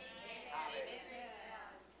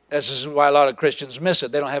 This is why a lot of Christians miss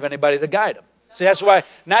it. They don't have anybody to guide them. See, that's why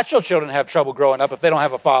natural children have trouble growing up if they don't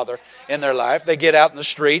have a father in their life. They get out in the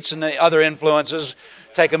streets and the other influences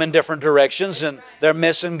take them in different directions, and they're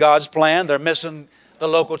missing God's plan. They're missing the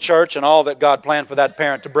local church and all that God planned for that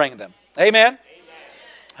parent to bring them. Amen?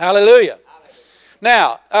 Hallelujah.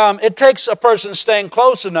 Now, it takes a person staying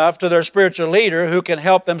close enough to their spiritual leader who can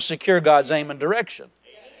help them secure God's aim and direction.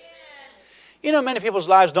 You know, many people's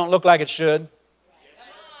lives don't look like it should.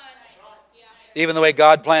 Even the way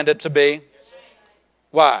God planned it to be.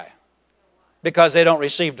 Why? Because they don't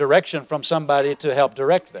receive direction from somebody to help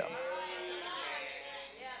direct them.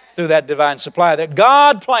 Through that divine supply that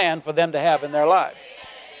God planned for them to have in their life.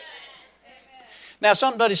 Now,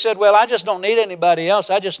 somebody said, well, I just don't need anybody else.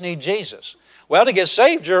 I just need Jesus. Well, to get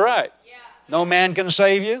saved, you're right. No man can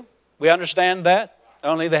save you. We understand that.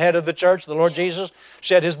 Only the head of the church, the Lord Jesus,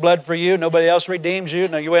 shed His blood for you. Nobody else redeems you.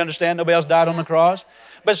 No, you understand nobody else died on the cross.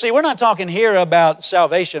 But see, we're not talking here about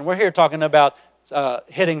salvation. We're here talking about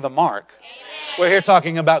hitting the mark. We're here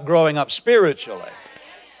talking about growing up spiritually.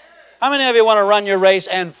 How many of you want to run your race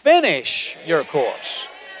and finish your course?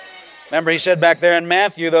 Remember, He said back there in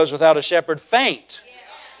Matthew, those without a shepherd faint.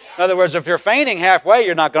 In other words, if you're fainting halfway,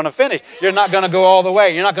 you're not going to finish. You're not going to go all the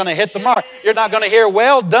way. You're not going to hit the mark. You're not going to hear,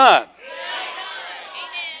 well done.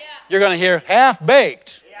 You're going to hear,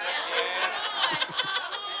 half-baked.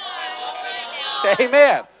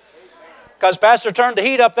 Amen. Because Pastor turned the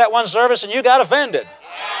heat up that one service and you got offended.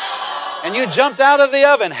 And you jumped out of the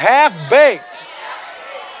oven, half-baked.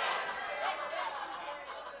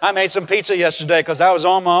 I made some pizza yesterday because I was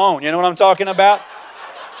on my own. You know what I'm talking about?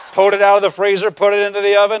 Pulled it out of the freezer, put it into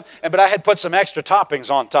the oven, but I had put some extra toppings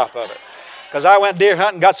on top of it. Because I went deer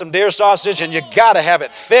hunting, got some deer sausage, and you got to have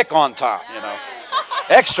it thick on top, you know.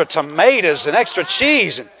 Extra tomatoes and extra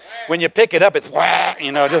cheese, and when you pick it up, it's whack,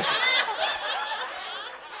 you know, just.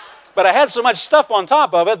 But I had so much stuff on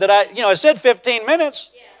top of it that it said 15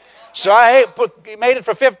 minutes. So I made it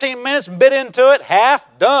for 15 minutes and bit into it, half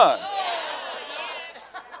done.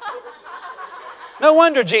 No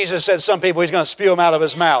wonder Jesus said some people He's going to spew them out of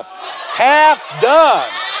His mouth. Half done.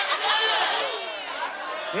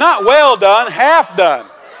 Not well done, half done.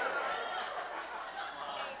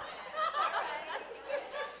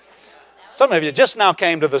 Some of you just now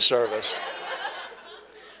came to the service.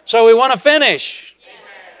 So we want to finish.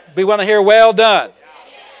 We want to hear well done.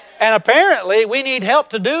 And apparently we need help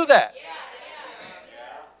to do that.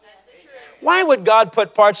 Why would God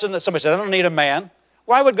put parts in somebody said, I don't need a man.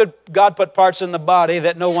 Why would God put parts in the body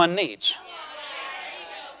that no one needs?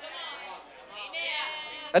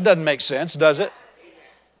 That doesn't make sense, does it?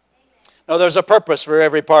 No, there's a purpose for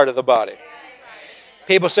every part of the body.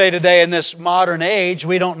 People say today in this modern age,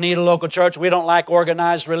 we don't need a local church. We don't like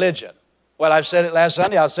organized religion. Well, I've said it last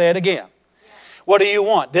Sunday. I'll say it again. What do you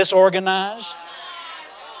want? Disorganized?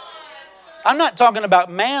 I'm not talking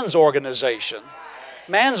about man's organization.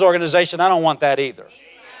 Man's organization, I don't want that either.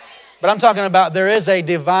 But I'm talking about there is a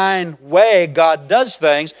divine way God does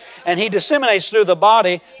things, and He disseminates through the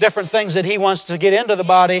body different things that He wants to get into the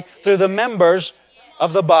body through the members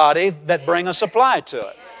of the body that bring a supply to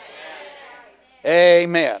it.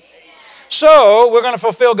 Amen. So, we're going to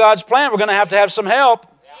fulfill God's plan. We're going to have some help.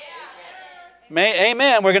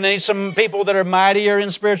 Amen. We're going to need some people that are mightier in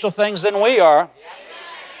spiritual things than we are.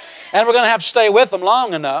 And we're going to have to stay with them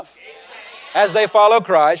long enough as they follow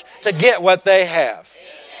Christ to get what they have.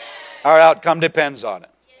 Our outcome depends on it.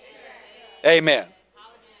 Amen.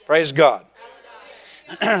 Praise God.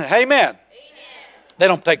 Amen. They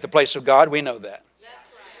don't take the place of God. We know that.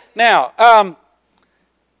 Now,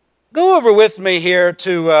 go over with me here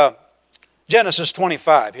to Genesis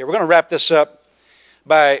 25 here. We're going to wrap this up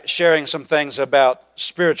by sharing some things about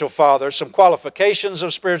spiritual fathers, some qualifications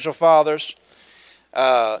of spiritual fathers.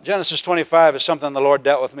 Genesis 25 is something the Lord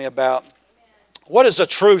dealt with me about. What is a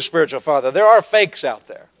true spiritual father? There are fakes out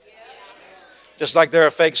there. Just like there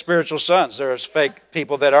are fake spiritual sons. There's fake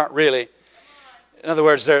people that aren't really. In other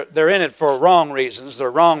words, they're in it for wrong reasons. They're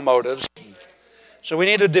wrong motives. So we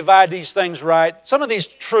need to divide these things right. Some of these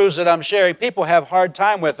truths that I'm sharing, people have a hard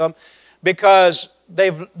time with them because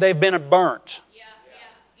they've been burnt.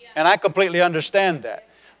 And I completely understand that.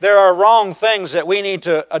 There are wrong things that we need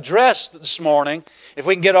to address this morning. If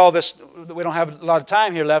we can get all this, we don't have a lot of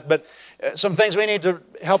time here left, but some things we need to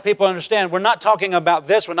help people understand. We're not talking about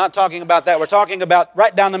this, we're not talking about that. We're talking about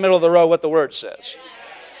right down the middle of the road what the Word says.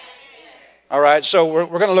 All right, so we're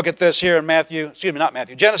going to look at this here in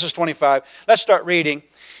Genesis 25. Let's start reading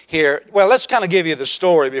here. Well, let's kind of give you the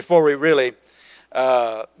story before we really,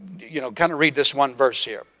 kind of read this one verse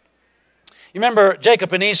here. You remember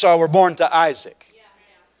Jacob and Esau were born to Isaac.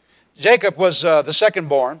 Jacob was the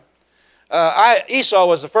second-born. Esau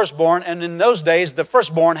was the firstborn, and in those days, the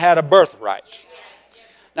firstborn had a birthright.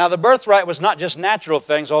 Now, the birthright was not just natural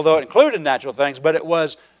things, although it included natural things, but it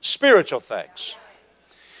was spiritual things.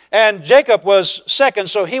 And Jacob was second,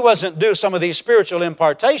 so he wasn't due some of these spiritual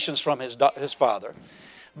impartations from his father.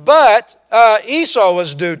 But Esau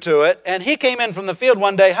was due to it, and he came in from the field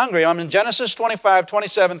one day hungry. I'm in Genesis 25,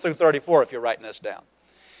 27 through 34, if you're writing this down.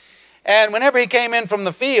 And whenever he came in from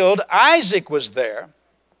the field, Isaac was there.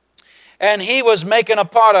 And he was making a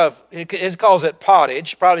pot of, he calls it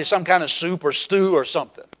pottage, probably some kind of soup or stew or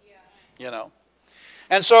something,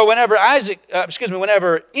 And so whenever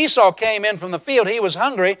Esau came in from the field, he was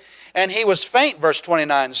hungry and he was faint, verse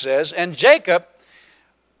 29 says. And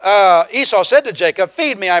Esau said to Jacob,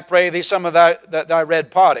 feed me, I pray thee, some of thy red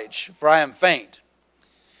pottage, for I am faint.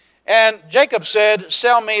 And Jacob said,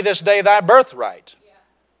 sell me this day thy birthright.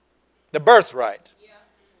 The birthright.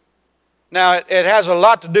 Now, it has a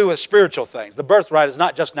lot to do with spiritual things. The birthright is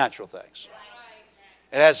not just natural things.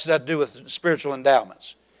 It has to do with spiritual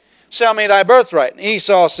endowments. Sell me thy birthright. And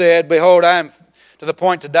Esau said, behold, I am to the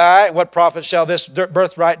point to die. What profit shall this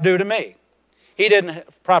birthright do to me? He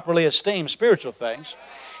didn't properly esteem spiritual things.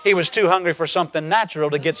 He was too hungry for something natural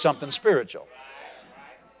to get something spiritual.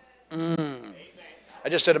 I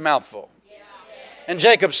just said a mouthful. And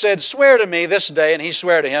Jacob said, swear to me this day, and he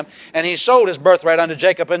sware to him. And he sold his birthright unto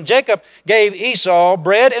Jacob. And Jacob gave Esau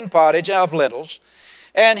bread and pottage of lentils.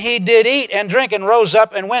 And he did eat and drink and rose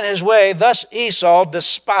up and went his way. Thus Esau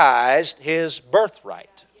despised his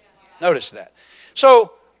birthright. Notice that.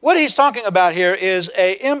 So What he's talking about here is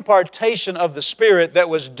an impartation of the Spirit that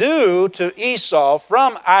was due to Esau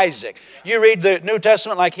from Isaac. You read the New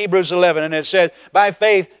Testament like Hebrews 11, and it said, by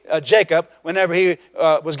faith, Jacob, whenever he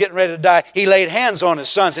was getting ready to die, he laid hands on his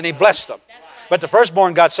sons and he blessed them. But the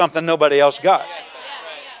firstborn got something nobody else got.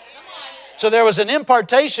 So there was an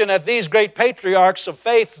impartation at these great patriarchs of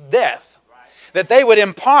faith's death that they would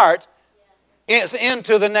impart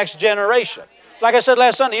into the next generation. Like I said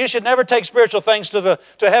last Sunday, you should never take spiritual things to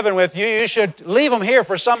heaven with you. You should leave them here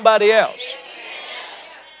for somebody else.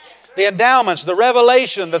 The endowments, the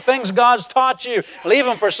revelation, the things God's taught you, leave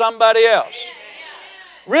them for somebody else.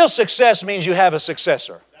 Real success means you have a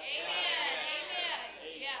successor.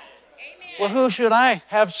 Well, who should I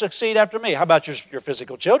have succeed after me? How about your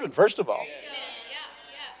physical children, first of all?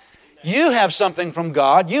 You have something from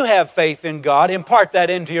God. You have faith in God. Impart that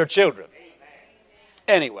into your children.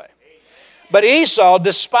 Anyway. But Esau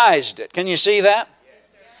despised it. Can you see that?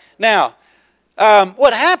 Now,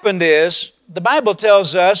 what happened is, the Bible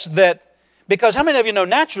tells us that, because how many of you know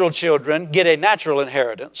natural children get a natural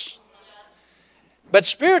inheritance, but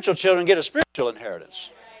spiritual children get a spiritual inheritance?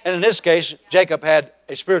 And in this case, Jacob had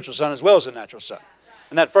a spiritual son as well as a natural son.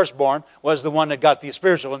 And that firstborn was the one that got the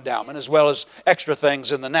spiritual endowment as well as extra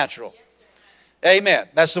things in the natural. Amen.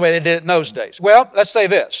 That's the way they did it in those days. Well, let's say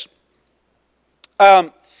this.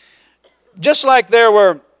 Just like there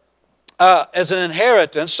were, as an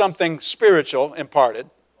inheritance, something spiritual imparted,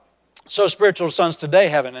 so spiritual sons today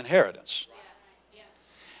have an inheritance.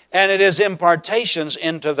 And it is impartations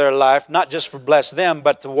into their life, not just for bless them,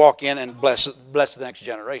 but to walk in and bless the next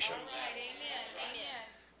generation.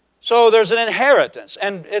 So there's an inheritance.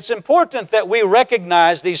 And it's important that we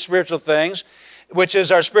recognize these spiritual things, which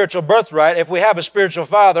is our spiritual birthright, if we have a spiritual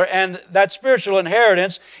father. And that spiritual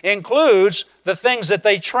inheritance includes the things that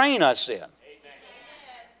they train us in.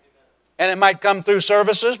 And it might come through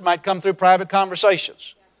services, might come through private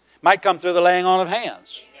conversations, might come through the laying on of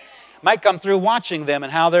hands, might come through watching them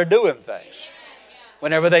and how they're doing things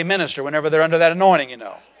whenever they minister, whenever they're under that anointing, you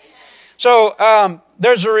know. So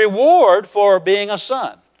there's a reward for being a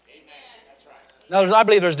son. Now, I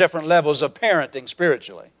believe there's different levels of parenting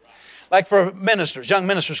spiritually. Like for ministers, young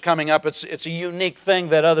ministers coming up, it's a unique thing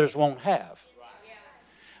that others won't have,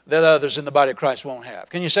 that others in the body of Christ won't have.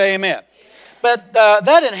 Can you say amen? But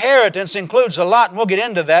that inheritance includes a lot, and we'll get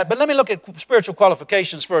into that. But let me look at spiritual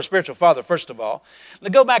qualifications for a spiritual father, first of all.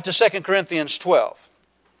 Let's go back to 2 Corinthians 12.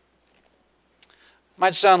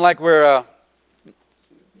 Might sound like we're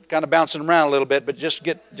kind of bouncing around a little bit, but just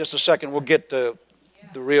a second, we'll get to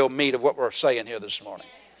the real meat of what we're saying here this morning.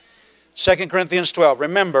 2 Corinthians 12.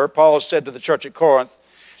 Remember, Paul said to the church at Corinth,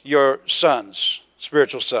 your sons,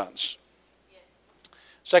 spiritual sons.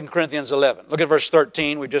 2 Corinthians 11. Look at verse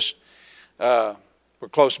 13. We're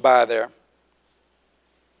close by there.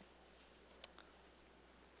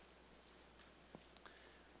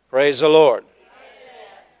 Praise the Lord.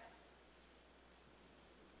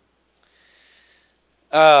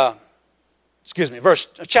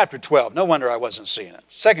 Chapter 12. No wonder I wasn't seeing it.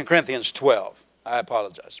 2 Corinthians 12. I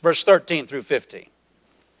apologize. Verse 13 through 15.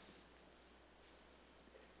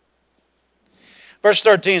 Verse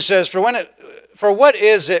 13 says, For what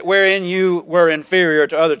is it wherein you were inferior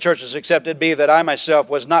to other churches, except it be that I myself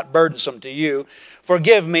was not burdensome to you?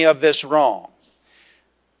 Forgive me of this wrong.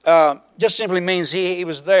 Just simply means he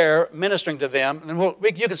was there ministering to them.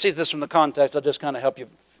 And you can see this from the context. I'll just kind of help you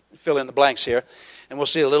fill in the blanks here. And we'll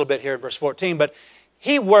see a little bit here in verse 14. But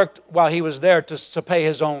he worked while he was there to pay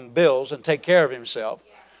his own bills and take care of himself,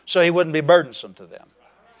 so he wouldn't be burdensome to them.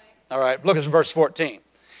 All right, look at verse 14.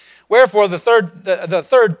 Wherefore the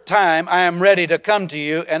third time I am ready to come to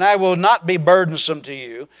you, and I will not be burdensome to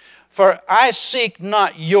you. For I seek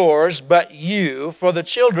not yours, but you. For the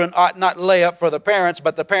children ought not lay up for the parents,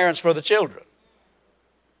 but the parents for the children.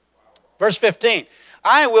 Verse 15.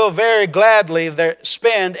 I will very gladly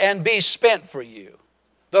spend and be spent for you.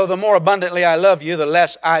 Though the more abundantly I love you, the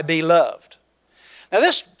less I be loved. Now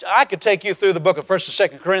this, I could take you through the book of 1st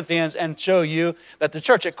and 2nd Corinthians and show you that the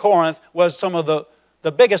church at Corinth was some of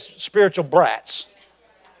the biggest spiritual brats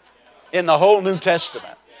in the whole New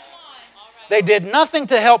Testament. They did nothing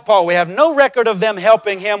to help Paul. We have no record of them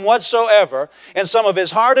helping him whatsoever in some of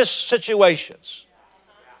his hardest situations.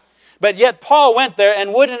 But yet Paul went there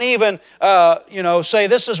and wouldn't even, say,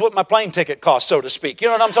 this is what my plane ticket costs, so to speak. You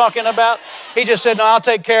know what I'm talking about? He just said, no, I'll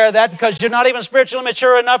take care of that because you're not even spiritually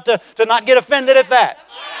mature enough to not get offended at that.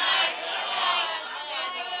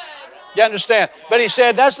 You understand? But he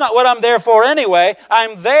said, that's not what I'm there for anyway.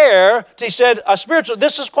 I'm there, he said,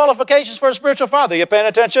 this is qualifications for a spiritual father. You paying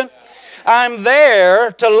attention? I'm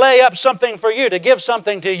there to lay up something for you, to give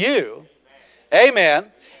something to you.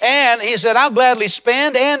 Amen. And he said, I'll gladly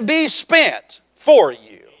spend and be spent for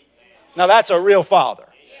you. Now that's a real father.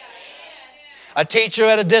 A teacher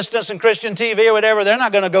at a distance in Christian TV or whatever, they're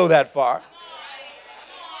not going to go that far.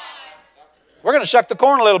 We're going to shuck the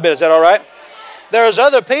corn a little bit. Is that all right? There's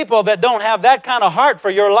other people that don't have that kind of heart for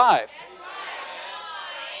your life.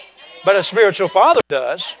 But a spiritual father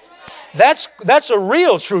does. That's a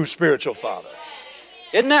real, true spiritual father.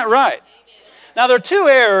 Isn't that right? Now, there are two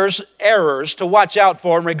errors to watch out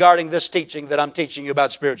for regarding this teaching that I'm teaching you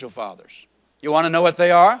about spiritual fathers. You want to know what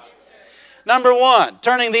they are? Yes, number one,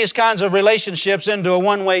 turning these kinds of relationships into a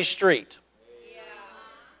one-way street. Yeah.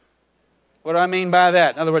 What do I mean by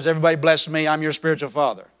that? In other words, everybody bless me, I'm your spiritual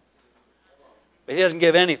father. But he doesn't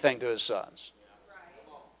give anything to his sons.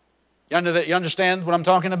 You understand what I'm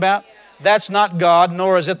talking about? That's not God,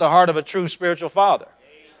 nor is it the heart of a true spiritual father.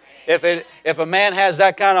 If a man has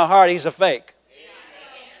that kind of heart, he's a fake.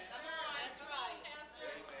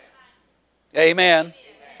 Amen.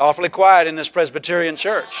 Awfully quiet in this Presbyterian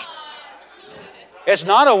church. It's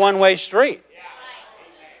not a one-way street.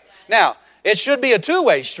 Now, it should be a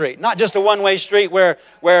two-way street, not just a one-way street where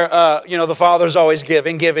the father's always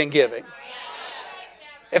giving.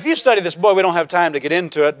 If you study this, boy, we don't have time to get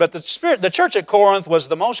into it, but the church at Corinth was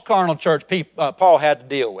the most carnal church Paul had to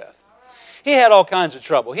deal with. He had all kinds of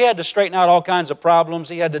trouble. He had to straighten out all kinds of problems.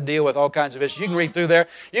 He had to deal with all kinds of issues. You can read through there.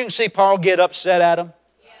 You can see Paul get upset at him.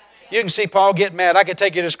 You can see Paul get mad. I could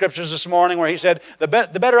take you to scriptures this morning where he said, the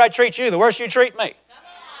better I treat you, the worse you treat me.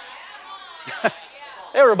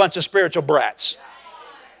 They were a bunch of spiritual brats.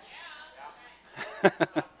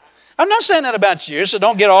 I'm not saying that about you, so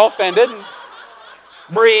don't get all offended.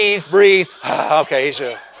 Breathe. Okay,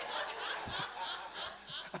 I'm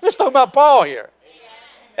just talking about Paul here.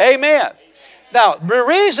 Amen. Now, the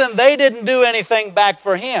reason they didn't do anything back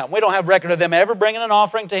for him, we don't have record of them ever bringing an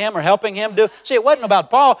offering to him or helping him do. See, it wasn't about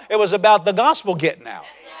Paul. It was about the gospel getting out.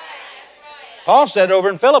 Paul said over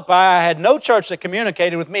in Philippi, I had no church that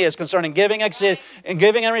communicated with me as concerning giving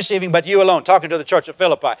and receiving, but you alone, talking to the church at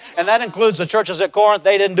Philippi. And that includes the churches at Corinth.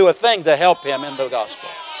 They didn't do a thing to help him in the gospel.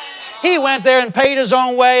 He went there and paid his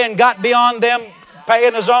own way and got beyond them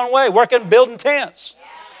paying his own way, working, building tents.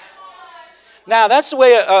 Now, that's the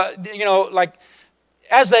way,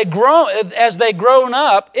 as they grown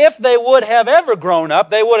up, if they would have ever grown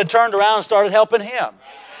up, they would have turned around and started helping him.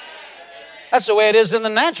 That's the way it is in the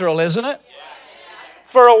natural, isn't it?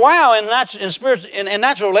 For a while in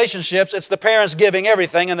natural relationships, it's the parents giving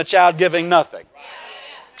everything and the child giving nothing.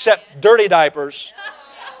 Except dirty diapers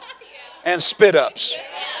and spit-ups.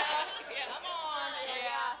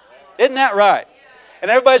 Isn't that right?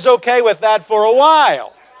 And everybody's okay with that for a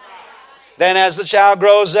while. Then as the child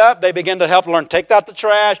grows up, they begin to help learn, take out the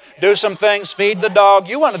trash, do some things, feed the dog.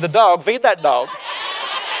 You wanted the dog, feed that dog.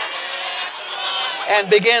 And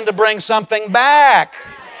begin to bring something back.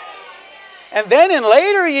 And then in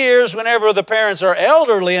later years, whenever the parents are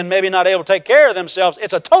elderly and maybe not able to take care of themselves,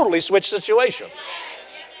 it's a totally switched situation.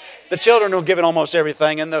 The children are given almost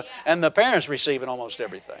everything and the parents receiving almost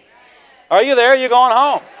everything. Are you there? You're going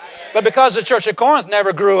home. But because the church at Corinth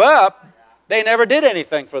never grew up, they never did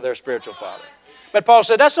anything for their spiritual father. But Paul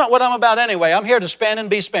said, that's not what I'm about anyway. I'm here to spend and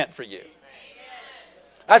be spent for you.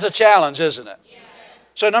 That's a challenge, isn't it?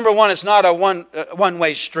 So number one, it's not a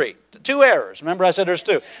one-way street. Two errors. Remember I said there's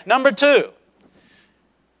two. Number two,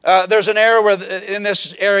 there's an error in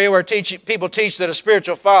this area where people teach that a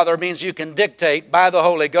spiritual father means you can dictate by the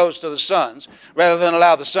Holy Ghost to the sons rather than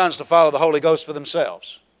allow the sons to follow the Holy Ghost for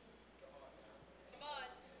themselves.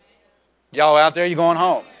 Y'all out there, you going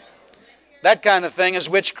home? That kind of thing is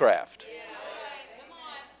witchcraft.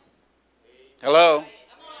 Hello?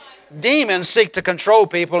 Demons seek to control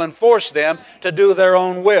people and force them to do their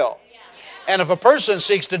own will. And if a person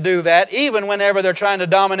seeks to do that, even whenever they're trying to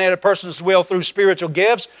dominate a person's will through spiritual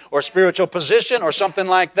gifts or spiritual position or something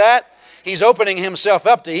like that, he's opening himself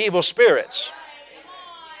up to evil spirits.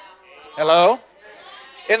 Hello?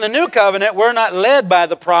 In the New Covenant, we're not led by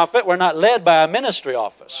the prophet. We're not led by a ministry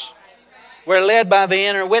office. We're led by the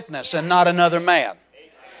inner witness and not another man.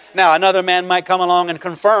 Now, another man might come along and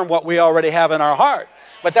confirm what we already have in our heart.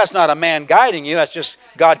 But that's not a man guiding you. That's just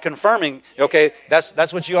God confirming, okay,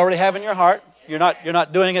 that's what you already have in your heart. You're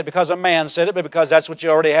not doing it because a man said it, but because that's what you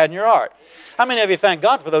already had in your heart. How many of you thank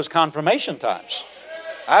God for those confirmation times?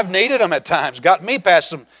 I've needed them at times. Got me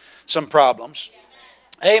past some problems.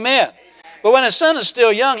 Amen. But when a son is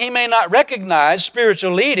still young, he may not recognize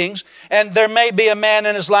spiritual leadings, and there may be a man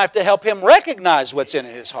in his life to help him recognize what's in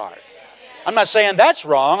his heart. I'm not saying that's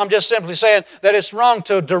wrong. I'm just simply saying that it's wrong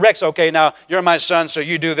to direct, okay, now you're my son, so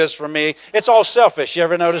you do this for me. It's all selfish. You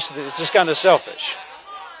ever notice that it's just kind of selfish?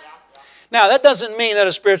 Now, that doesn't mean that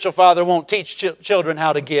a spiritual father won't teach children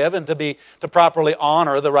how to give and to properly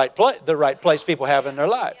honor the right place people have in their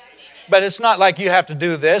life. But it's not like you have to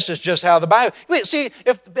do this. It's just how the Bible... See,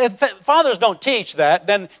 if fathers don't teach that,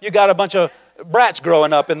 then you got a bunch of brats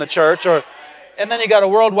growing up in the church, and then you got a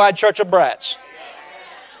worldwide church of brats.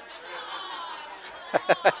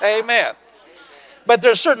 Amen. But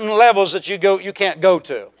there's certain levels that you can't go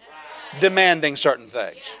to, demanding certain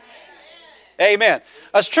things. Amen.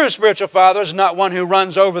 A true spiritual father is not one who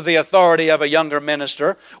runs over the authority of a younger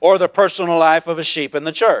minister or the personal life of a sheep in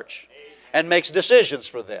the church and makes decisions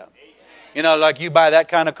for them. You know, like you buy that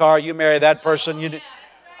kind of car, you marry that person.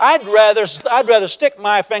 I'd rather stick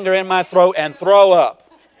my finger in my throat and throw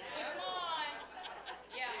up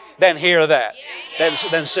than hear that,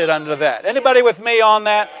 than sit under that. Anybody with me on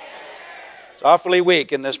that? It's awfully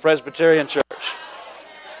weak in this Presbyterian church.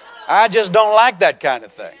 I just don't like that kind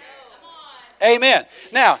of thing. Amen.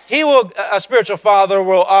 Now, a spiritual father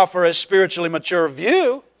will offer a spiritually mature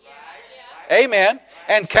view. Amen.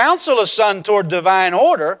 And counsel a son toward divine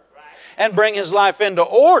order and bring his life into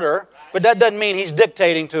order, but that doesn't mean he's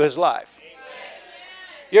dictating to his life.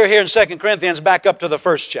 You're here in 2 Corinthians, back up to the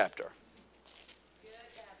first chapter.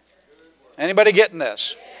 Anybody getting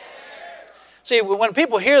this? See, when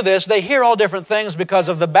people hear this, they hear all different things because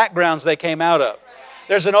of the backgrounds they came out of.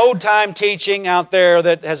 There's an old-time teaching out there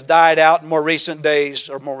that has died out in more recent days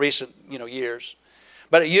or more recent years.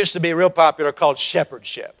 But it used to be real popular called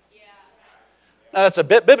shepherdship. Now, that's a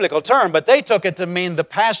biblical term, but they took it to mean the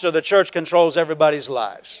pastor of the church controls everybody's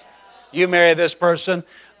lives. You marry this person.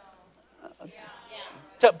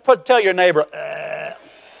 Tell your neighbor.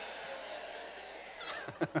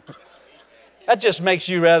 That just makes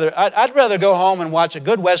you I'd rather go home and watch a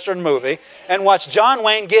good Western movie and watch John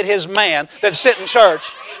Wayne get his man than sit in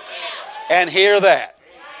church and hear that.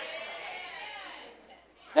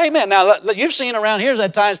 Amen. Now, you've seen around here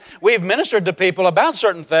at times we've ministered to people about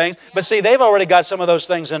certain things, but see, they've already got some of those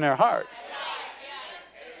things in their heart.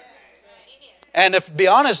 And be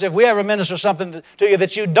honest, if we ever minister something to you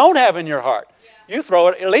that you don't have in your heart, you throw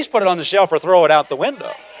it, at least put it on the shelf or throw it out the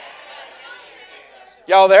window.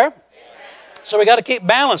 Y'all there? So we got to keep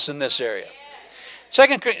balance in this area.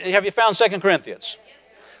 Have you found 2 Corinthians?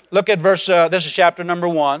 Look at this is chapter number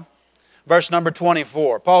 1, verse number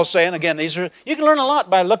 24. Paul's saying, again, you can learn a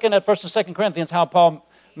lot by looking at 1 and 2 Corinthians, how Paul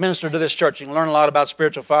ministered to this church. You can learn a lot about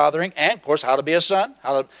spiritual fathering and, of course, how to be a son,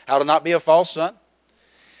 how to not be a false son.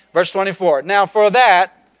 Verse 24, now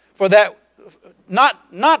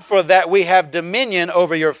not for that we have dominion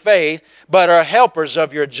over your faith, but are helpers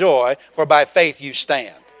of your joy, for by faith you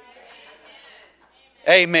stand.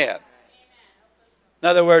 Amen. In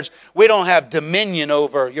other words, we don't have dominion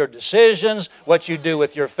over your decisions, what you do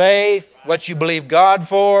with your faith, what you believe God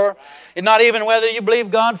for, and not even whether you believe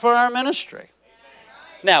God for our ministry.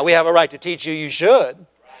 Now, we have a right to teach you should,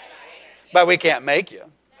 but we can't make you.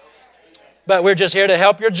 But we're just here to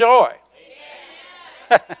help your joy.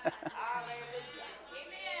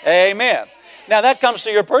 Amen. Now, that comes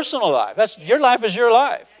to your personal life. Your life is your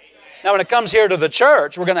life. Now, when it comes here to the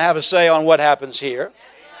church, we're going to have a say on what happens here,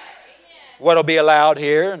 what will be allowed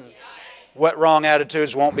here, and what wrong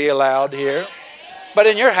attitudes won't be allowed here. But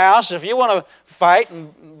in your house, if you want to fight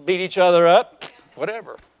and beat each other up,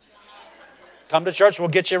 whatever. Come to church, we'll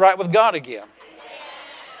get you right with God again.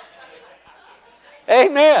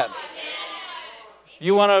 Amen. If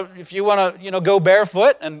you want to, go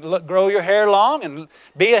barefoot and grow your hair long and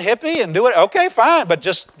be a hippie and do it, okay, fine. But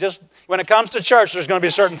just when it comes to church, there's going to be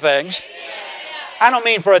certain things. I don't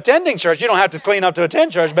mean for attending church. You don't have to clean up to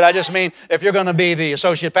attend church, but I just mean if you're going to be the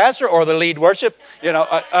associate pastor or the lead worship, we're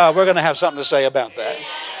going to have something to say about that.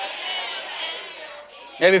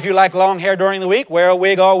 Maybe if you like long hair during the week, wear a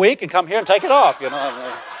wig all week and come here and take it off.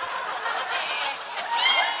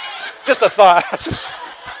 Just a thought.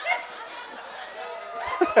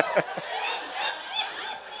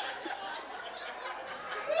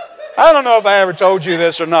 I don't know if I ever told you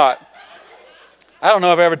this or not. I don't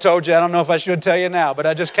know if I ever told you. I don't know if I should tell you now, but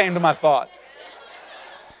I just came to my thought.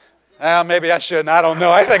 Maybe I shouldn't. I don't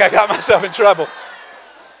know. I think I got myself in trouble.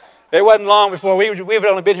 It wasn't long before we've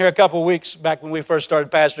only been here a couple of weeks back when we first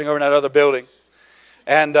started pastoring over in that other building.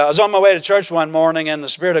 And I was on my way to church one morning, and the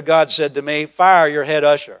Spirit of God said to me, "Fire your head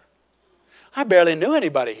usher." I barely knew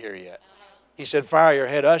anybody here yet. He said, "Fire your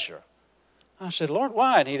head usher." I said, "Lord,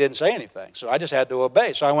 why?" And he didn't say anything. So I just had to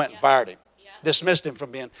obey. So I went and fired him. Dismissed him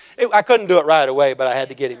from being... I couldn't do it right away, but I had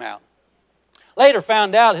to get him out. Later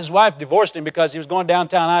found out his wife divorced him because he was going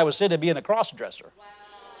downtown Iowa City being a cross-dresser. Wow.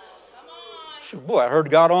 Come on. Boy, I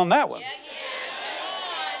heard God on that one. Yeah, you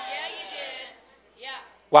did. Yeah.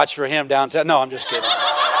 Watch for him downtown. No, I'm just kidding.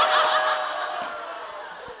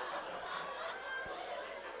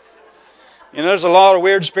 You know, there's a lot of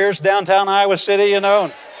weird spirits downtown Iowa City, you know.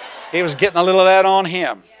 And he was getting a little of that on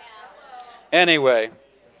him. Anyway,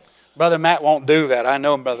 Brother Matt won't do that. I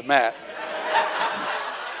know Brother Matt.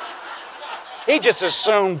 He just as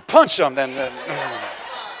soon punch them than...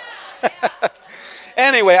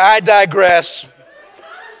 Anyway, I digress.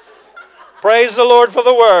 Praise the Lord for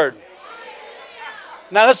the Word.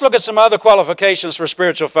 Now let's look at some other qualifications for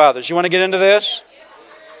spiritual fathers. You want to get into this?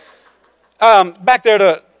 Back there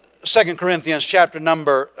to 2 Corinthians chapter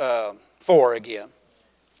number 4 again.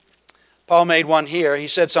 Paul made one here. He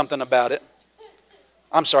said something about it.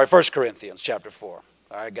 I'm sorry, 1 Corinthians chapter 4.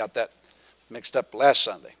 I got that mixed up last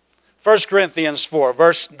Sunday. 1 Corinthians 4,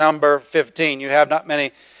 verse number 15. You have not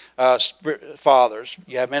many fathers.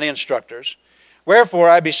 You have many instructors. Wherefore,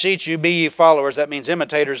 I beseech you, be ye followers. That means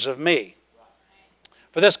imitators of me.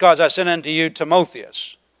 For this cause I sent unto you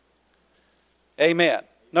Timotheus. Amen.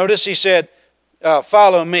 Notice he said,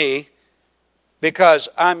 follow me because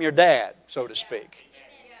I'm your dad, so to speak.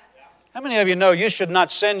 How many of you know you should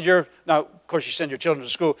not send your... Now, of course, you send your children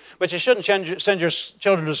to school, but you shouldn't send your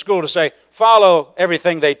children to school to say, follow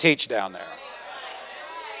everything they teach down there.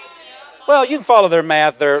 Well, you can follow their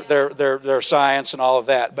math, their science, and all of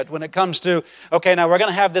that. But when it comes to, okay, now we're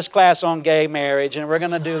going to have this class on gay marriage, and we're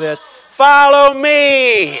going to do this. Follow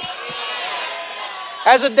me.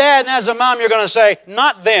 As a dad and as a mom, you're going to say,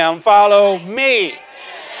 not them, follow me.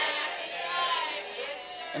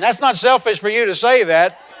 And that's not selfish for you to say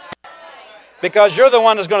that, because you're the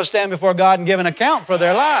one that's going to stand before God and give an account for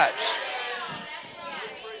their lives.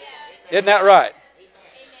 Isn't that right?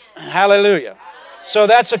 Hallelujah. So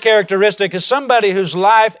that's a characteristic of somebody whose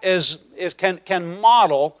life can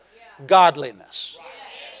model godliness.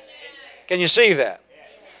 Can you see that?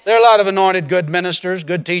 There are a lot of anointed good ministers,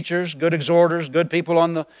 good teachers, good exhorters, good people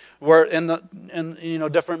in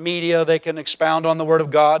different media. They can expound on the Word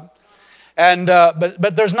of God. And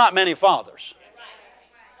but there's not many fathers.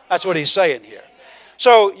 That's what he's saying here.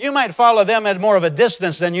 So you might follow them at more of a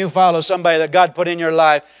distance than you follow somebody that God put in your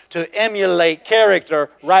life to emulate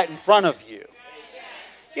character right in front of you.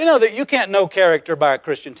 You know that you can't know character by a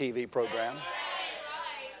Christian TV program.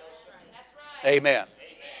 Amen.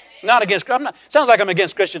 Not against. Sounds like I'm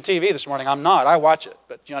against Christian TV this morning. I'm not. I watch it,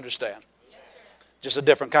 but you understand. Just a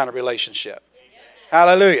different kind of relationship.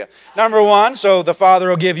 Hallelujah. Number one, so the Father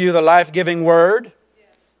will give you the life-giving Word.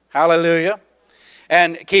 Hallelujah.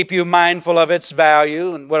 And keep you mindful of its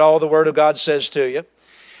value and what all the Word of God says to you.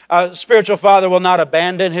 A spiritual father will not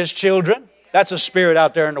abandon his children. That's a spirit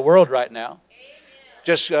out there in the world right now.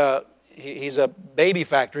 Just he's a baby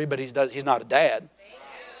factory, but he's not a dad.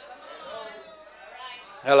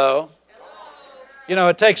 Hello. You know,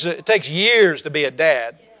 it takes years to be a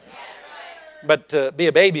dad, but to be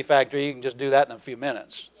a baby factory, you can just do that in a few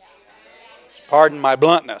minutes. Pardon my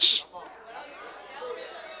bluntness.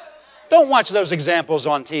 Don't watch those examples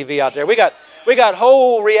on TV out there. We got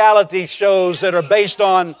whole reality shows that are based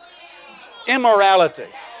on immorality.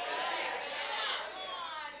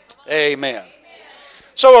 Amen.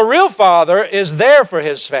 So a real father is there for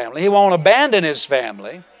his family. He won't abandon his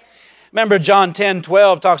family. Remember John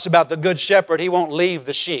 10:12 talks about the good shepherd. He won't leave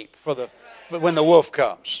the sheep when the wolf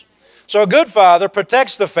comes. So a good father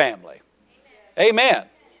protects the family. Amen.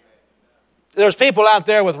 There's people out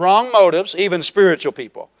there with wrong motives, even spiritual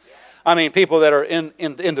people. I mean, people that are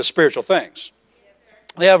into spiritual things.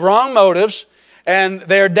 They have wrong motives, and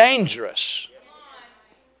they're dangerous.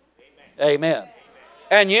 Amen.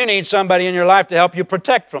 And you need somebody in your life to help you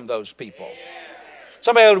protect from those people.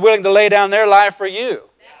 Somebody that's willing to lay down their life for you.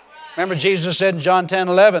 Remember Jesus said in John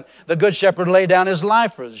 10:11, the good shepherd laid down his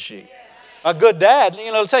life for the sheep. A good dad,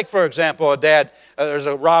 take for example a dad, there's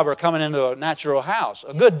a robber coming into a natural house.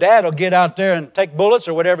 A good dad will get out there and take bullets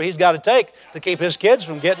or whatever he's got to take to keep his kids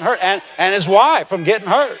from getting hurt and his wife from getting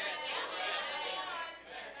hurt.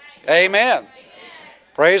 Amen.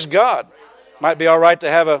 Praise God. Might be all right to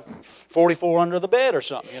have a 44 under the bed or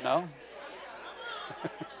something,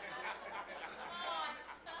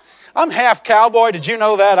 I'm half cowboy. Did you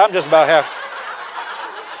know that? I'm just about half.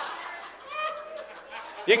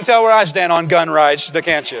 You can tell where I stand on gun rights,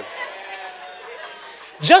 can't you?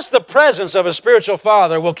 Just the presence of a spiritual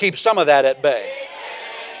father will keep some of that at bay.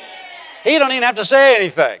 He don't even have to say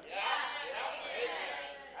anything.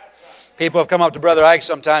 People have come up to Brother Ike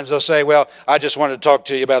sometimes. They'll say, well, I just wanted to talk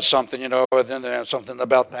to you about something, and then something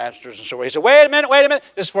about pastors and so on. He said, wait a minute.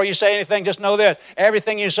 Just before you say anything, just know this.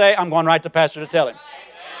 Everything you say, I'm going right to pastor to tell him.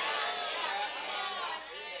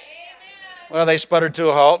 Well, they sputtered to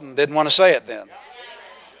a halt and didn't want to say it then.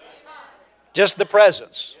 Just the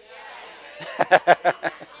presence.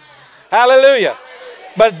 Hallelujah.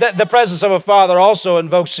 But the presence of a father also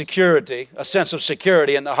invokes security, a sense of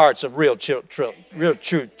security in the hearts of real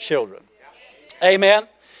true children. Amen?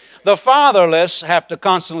 The fatherless have to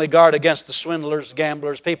constantly guard against the swindlers,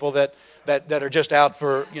 gamblers, people that are just out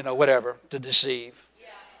for, whatever, to deceive.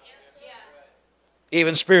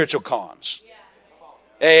 Even spiritual cons.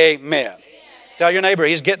 Amen. Tell your neighbor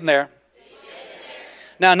he's getting there.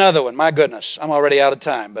 Now another one. My goodness, I'm already out of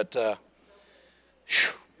time. But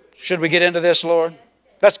should we get into this, Lord?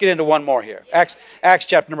 Let's get into one more here. Acts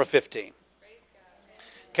chapter number 15.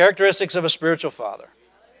 Characteristics of a spiritual father.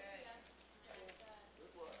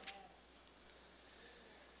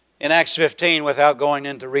 In Acts 15, without going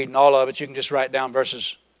into reading all of it, you can just write down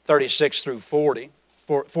verses 36 through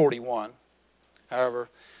 41. However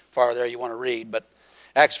far there you want to read. But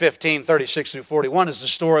Acts 15, 36 through 41 is the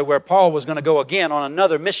story where Paul was going to go again on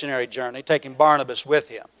another missionary journey, taking Barnabas with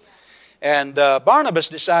him. And Barnabas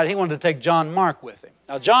decided he wanted to take John Mark with him.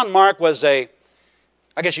 Now, John Mark was I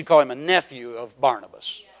guess you'd call him a nephew of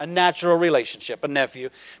Barnabas. A natural relationship, a nephew.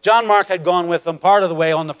 John Mark had gone with them part of the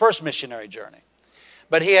way on the first missionary journey.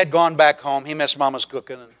 But he had gone back home. He missed Mama's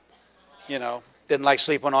cooking and, didn't like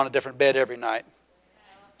sleeping on a different bed every night.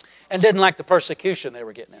 And didn't like the persecution they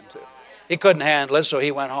were getting into. He couldn't handle it, so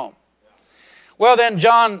he went home. Well, then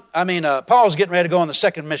Paul's getting ready to go on the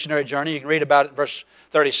second missionary journey. You can read about it in verse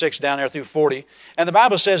 36 down there through 40. And the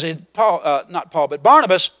Bible says,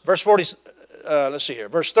 Barnabas, verse 40,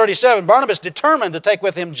 verse 37, Barnabas determined to take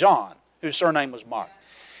with him John, whose surname was Mark.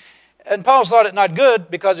 And Paul thought it not good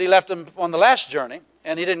because he left him on the last journey,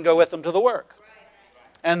 and he didn't go with them to the work.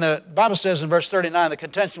 And the Bible says in verse 39, the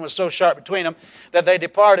contention was so sharp between them that they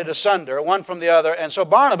departed asunder, one from the other. And so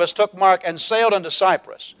Barnabas took Mark and sailed unto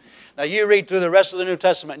Cyprus. Now you read through the rest of the New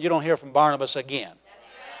Testament and you don't hear from Barnabas again.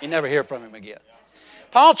 You never hear from him again.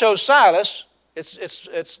 Paul chose Silas.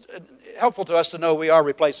 It's helpful to us to know we are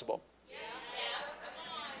replaceable.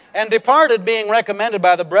 And departed, being recommended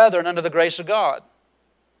by the brethren unto the grace of God.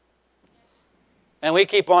 And we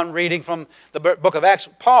keep on reading from the book of Acts.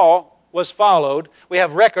 Paul was followed. We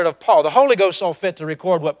have record of Paul. The Holy Ghost saw fit to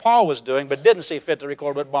record what Paul was doing, but didn't see fit to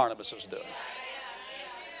record what Barnabas was doing.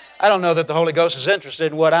 I don't know that the Holy Ghost is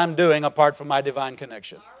interested in what I'm doing apart from my divine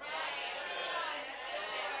connection.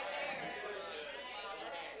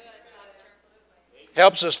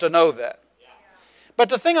 Helps us to know that. But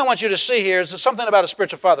the thing I want you to see here is something about a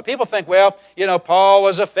spiritual father. People think, Paul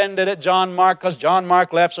was offended at John Mark because John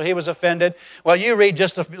Mark left, so he was offended. Well, you read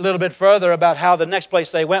just a little bit further about how the next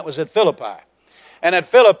place they went was at Philippi. And at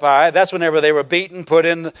Philippi, that's whenever they were beaten, put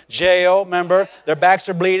in the jail, remember? Their backs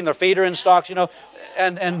are bleeding, their feet are in stocks,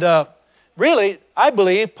 And really, I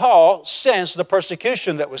believe Paul sensed the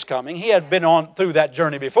persecution that was coming. He had been through that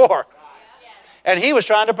journey before. And he was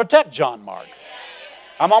trying to protect John Mark.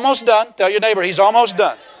 I'm almost done. Tell your neighbor he's almost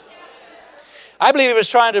done. I believe he was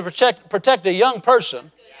trying to protect a young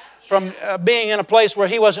person from being in a place where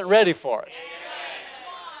he wasn't ready for it.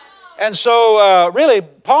 And so really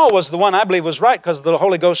Paul was the one I believe was right because the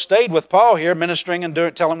Holy Ghost stayed with Paul here ministering and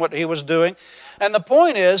telling what he was doing. And the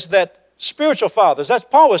point is that spiritual fathers,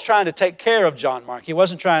 Paul was trying to take care of John Mark. He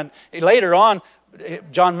wasn't trying, later on,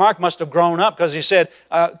 John Mark must have grown up because he said,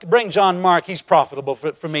 bring John Mark, he's profitable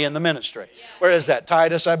for me in the ministry. Where is that?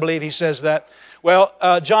 Titus, I believe he says that. Well,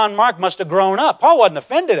 John Mark must have grown up. Paul wasn't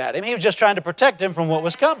offended at him. He was just trying to protect him from what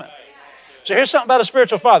was coming. So here's something about a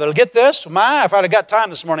spiritual father. Get this? If I'd have got time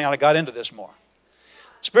this morning, I'd have got into this more.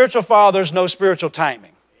 Spiritual fathers know spiritual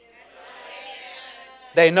timing.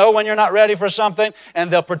 They know when you're not ready for something,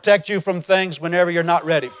 and they'll protect you from things whenever you're not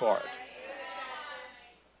ready for it.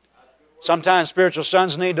 Sometimes spiritual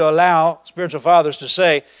sons need to allow spiritual fathers to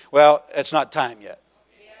say, well, it's not time yet.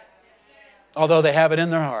 Although they have it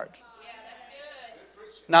in their heart.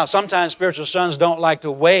 Now, sometimes spiritual sons don't like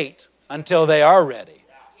to wait until they are ready.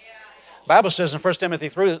 The Bible says in 1 Timothy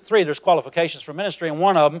 3, there's qualifications for ministry, and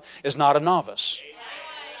one of them is not a novice.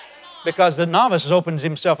 Because the novice has opened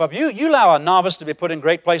himself up. You allow a novice to be put in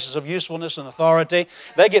great places of usefulness and authority,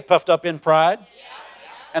 they get puffed up in pride,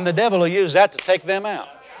 and the devil will use that to take them out.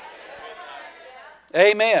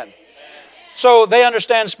 Amen. So they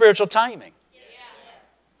understand spiritual timing.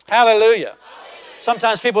 Hallelujah.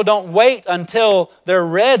 Sometimes people don't wait until they're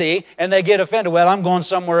ready and they get offended. Well, I'm going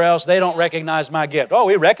somewhere else. They don't recognize my gift. Oh,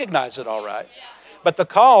 we recognize it all right. But the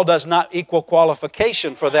call does not equal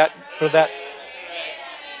qualification for that.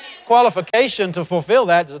 Qualification to fulfill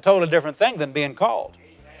that is a totally different thing than being called.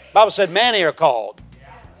 The Bible said many are called,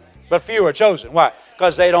 but few are chosen. Why?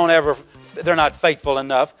 Because they're not faithful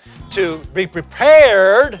enough to be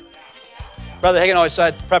prepared. Brother Hagin always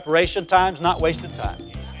said preparation time's not wasted time.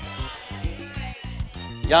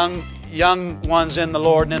 young ones in the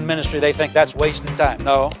Lord and in ministry, they think that's wasting time.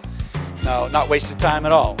 No, not wasting time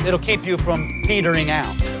at all. It'll keep you from petering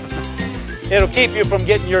out. It'll keep you from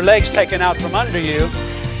getting your legs taken out from under you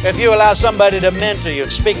if you allow somebody to mentor you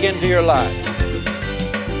and speak into your life.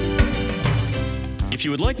 If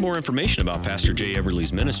you would like more information about Pastor Jay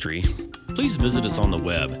Eberly's ministry, please visit us on the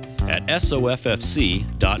web at soffc.org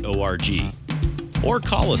or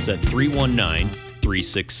call us at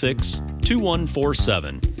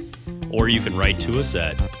 319-366-2147. Or you can write to us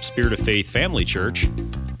at Spirit of Faith Family Church,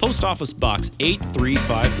 Post Office Box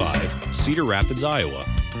 8355, Cedar Rapids, Iowa,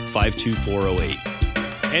 52408.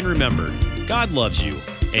 And remember, God loves you,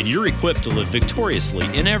 and you're equipped to live victoriously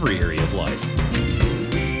in every area of life.